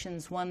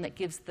implementations, one that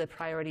gives the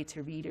priority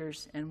to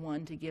readers and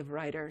one to give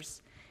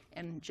writers.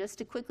 And just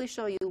to quickly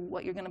show you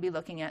what you're going to be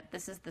looking at,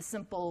 this is the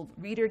simple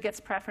reader gets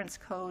preference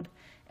code,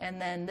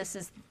 and then this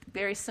is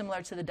very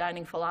similar to the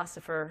dining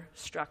philosopher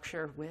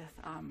structure with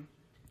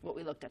what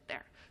we looked at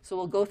there. So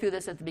we'll go through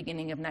this at the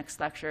beginning of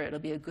next lecture. It'll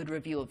be a good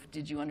review of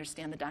did you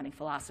understand the dining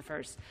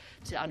philosophers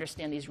to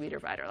understand these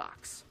reader-writer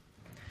locks.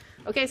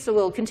 Okay, so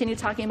we'll continue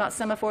talking about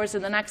semaphores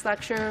in the next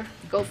lecture.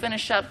 Go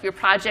finish up your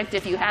project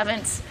if you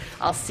haven't.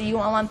 I'll see you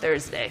all on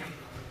Thursday.